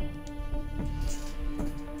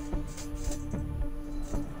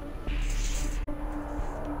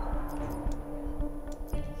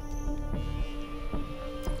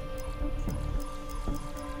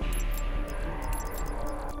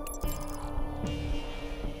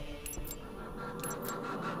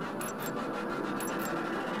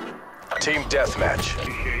 Team deathmatch.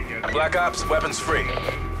 Black Ops, weapons free.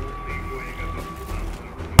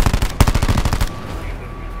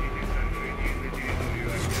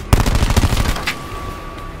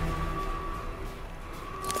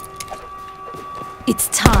 It's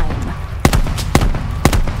time.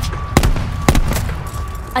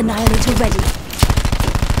 Annihilator ready.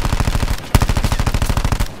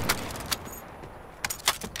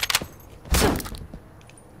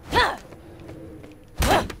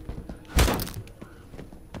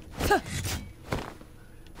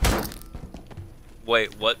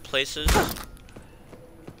 Wait, what places?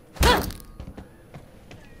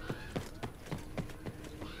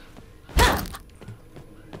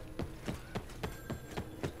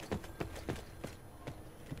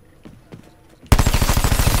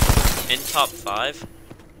 In top 5?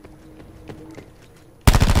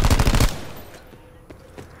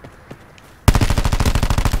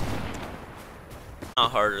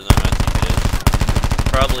 Not harder than I think it is.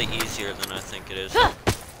 Probably easier than I think it is.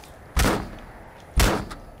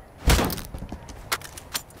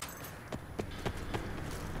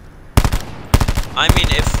 I mean,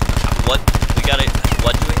 what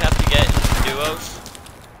do we have to get in duos?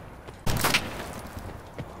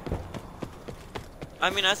 I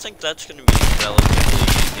mean, I think that's gonna be relatively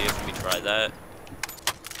easy if we try that.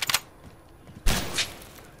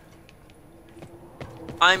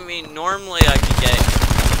 I mean, normally I could get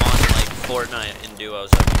on, like, Fortnite in duos,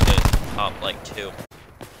 I could get top, like, 2.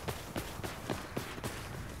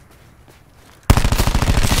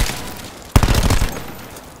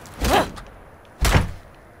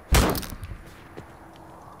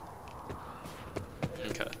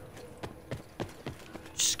 Okay.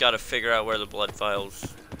 Just gotta figure out where the blood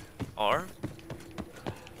vials are.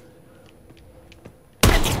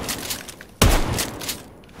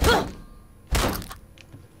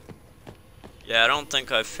 Yeah, I don't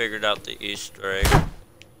think I've figured out the Easter egg.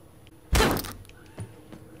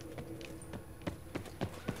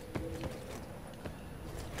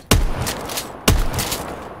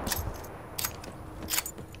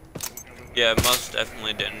 Yeah, most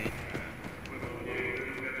definitely didn't.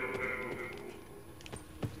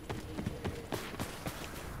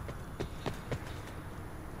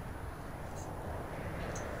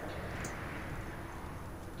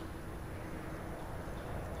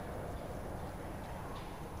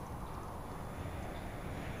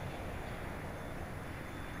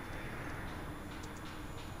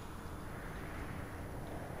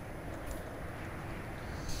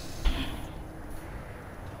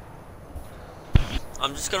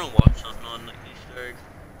 I'm just gonna watch something on the Easter egg.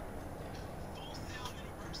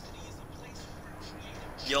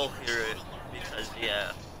 You'll hear it, because,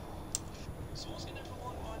 yeah.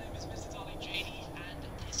 My name is Mr. Darling JD, and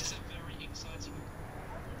this is a very exciting...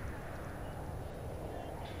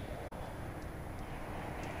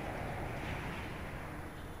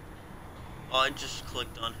 Oh, I just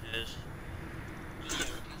clicked on his. As the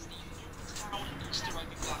town Easter egg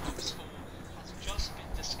in Black Ops 4 has just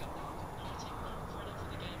been discovered.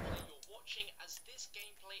 As this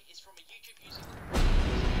gameplay is from a YouTube user.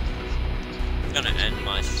 I'm gonna end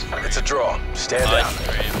my stream. It's a draw. Stand down.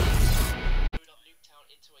 Into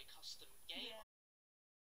a custom game.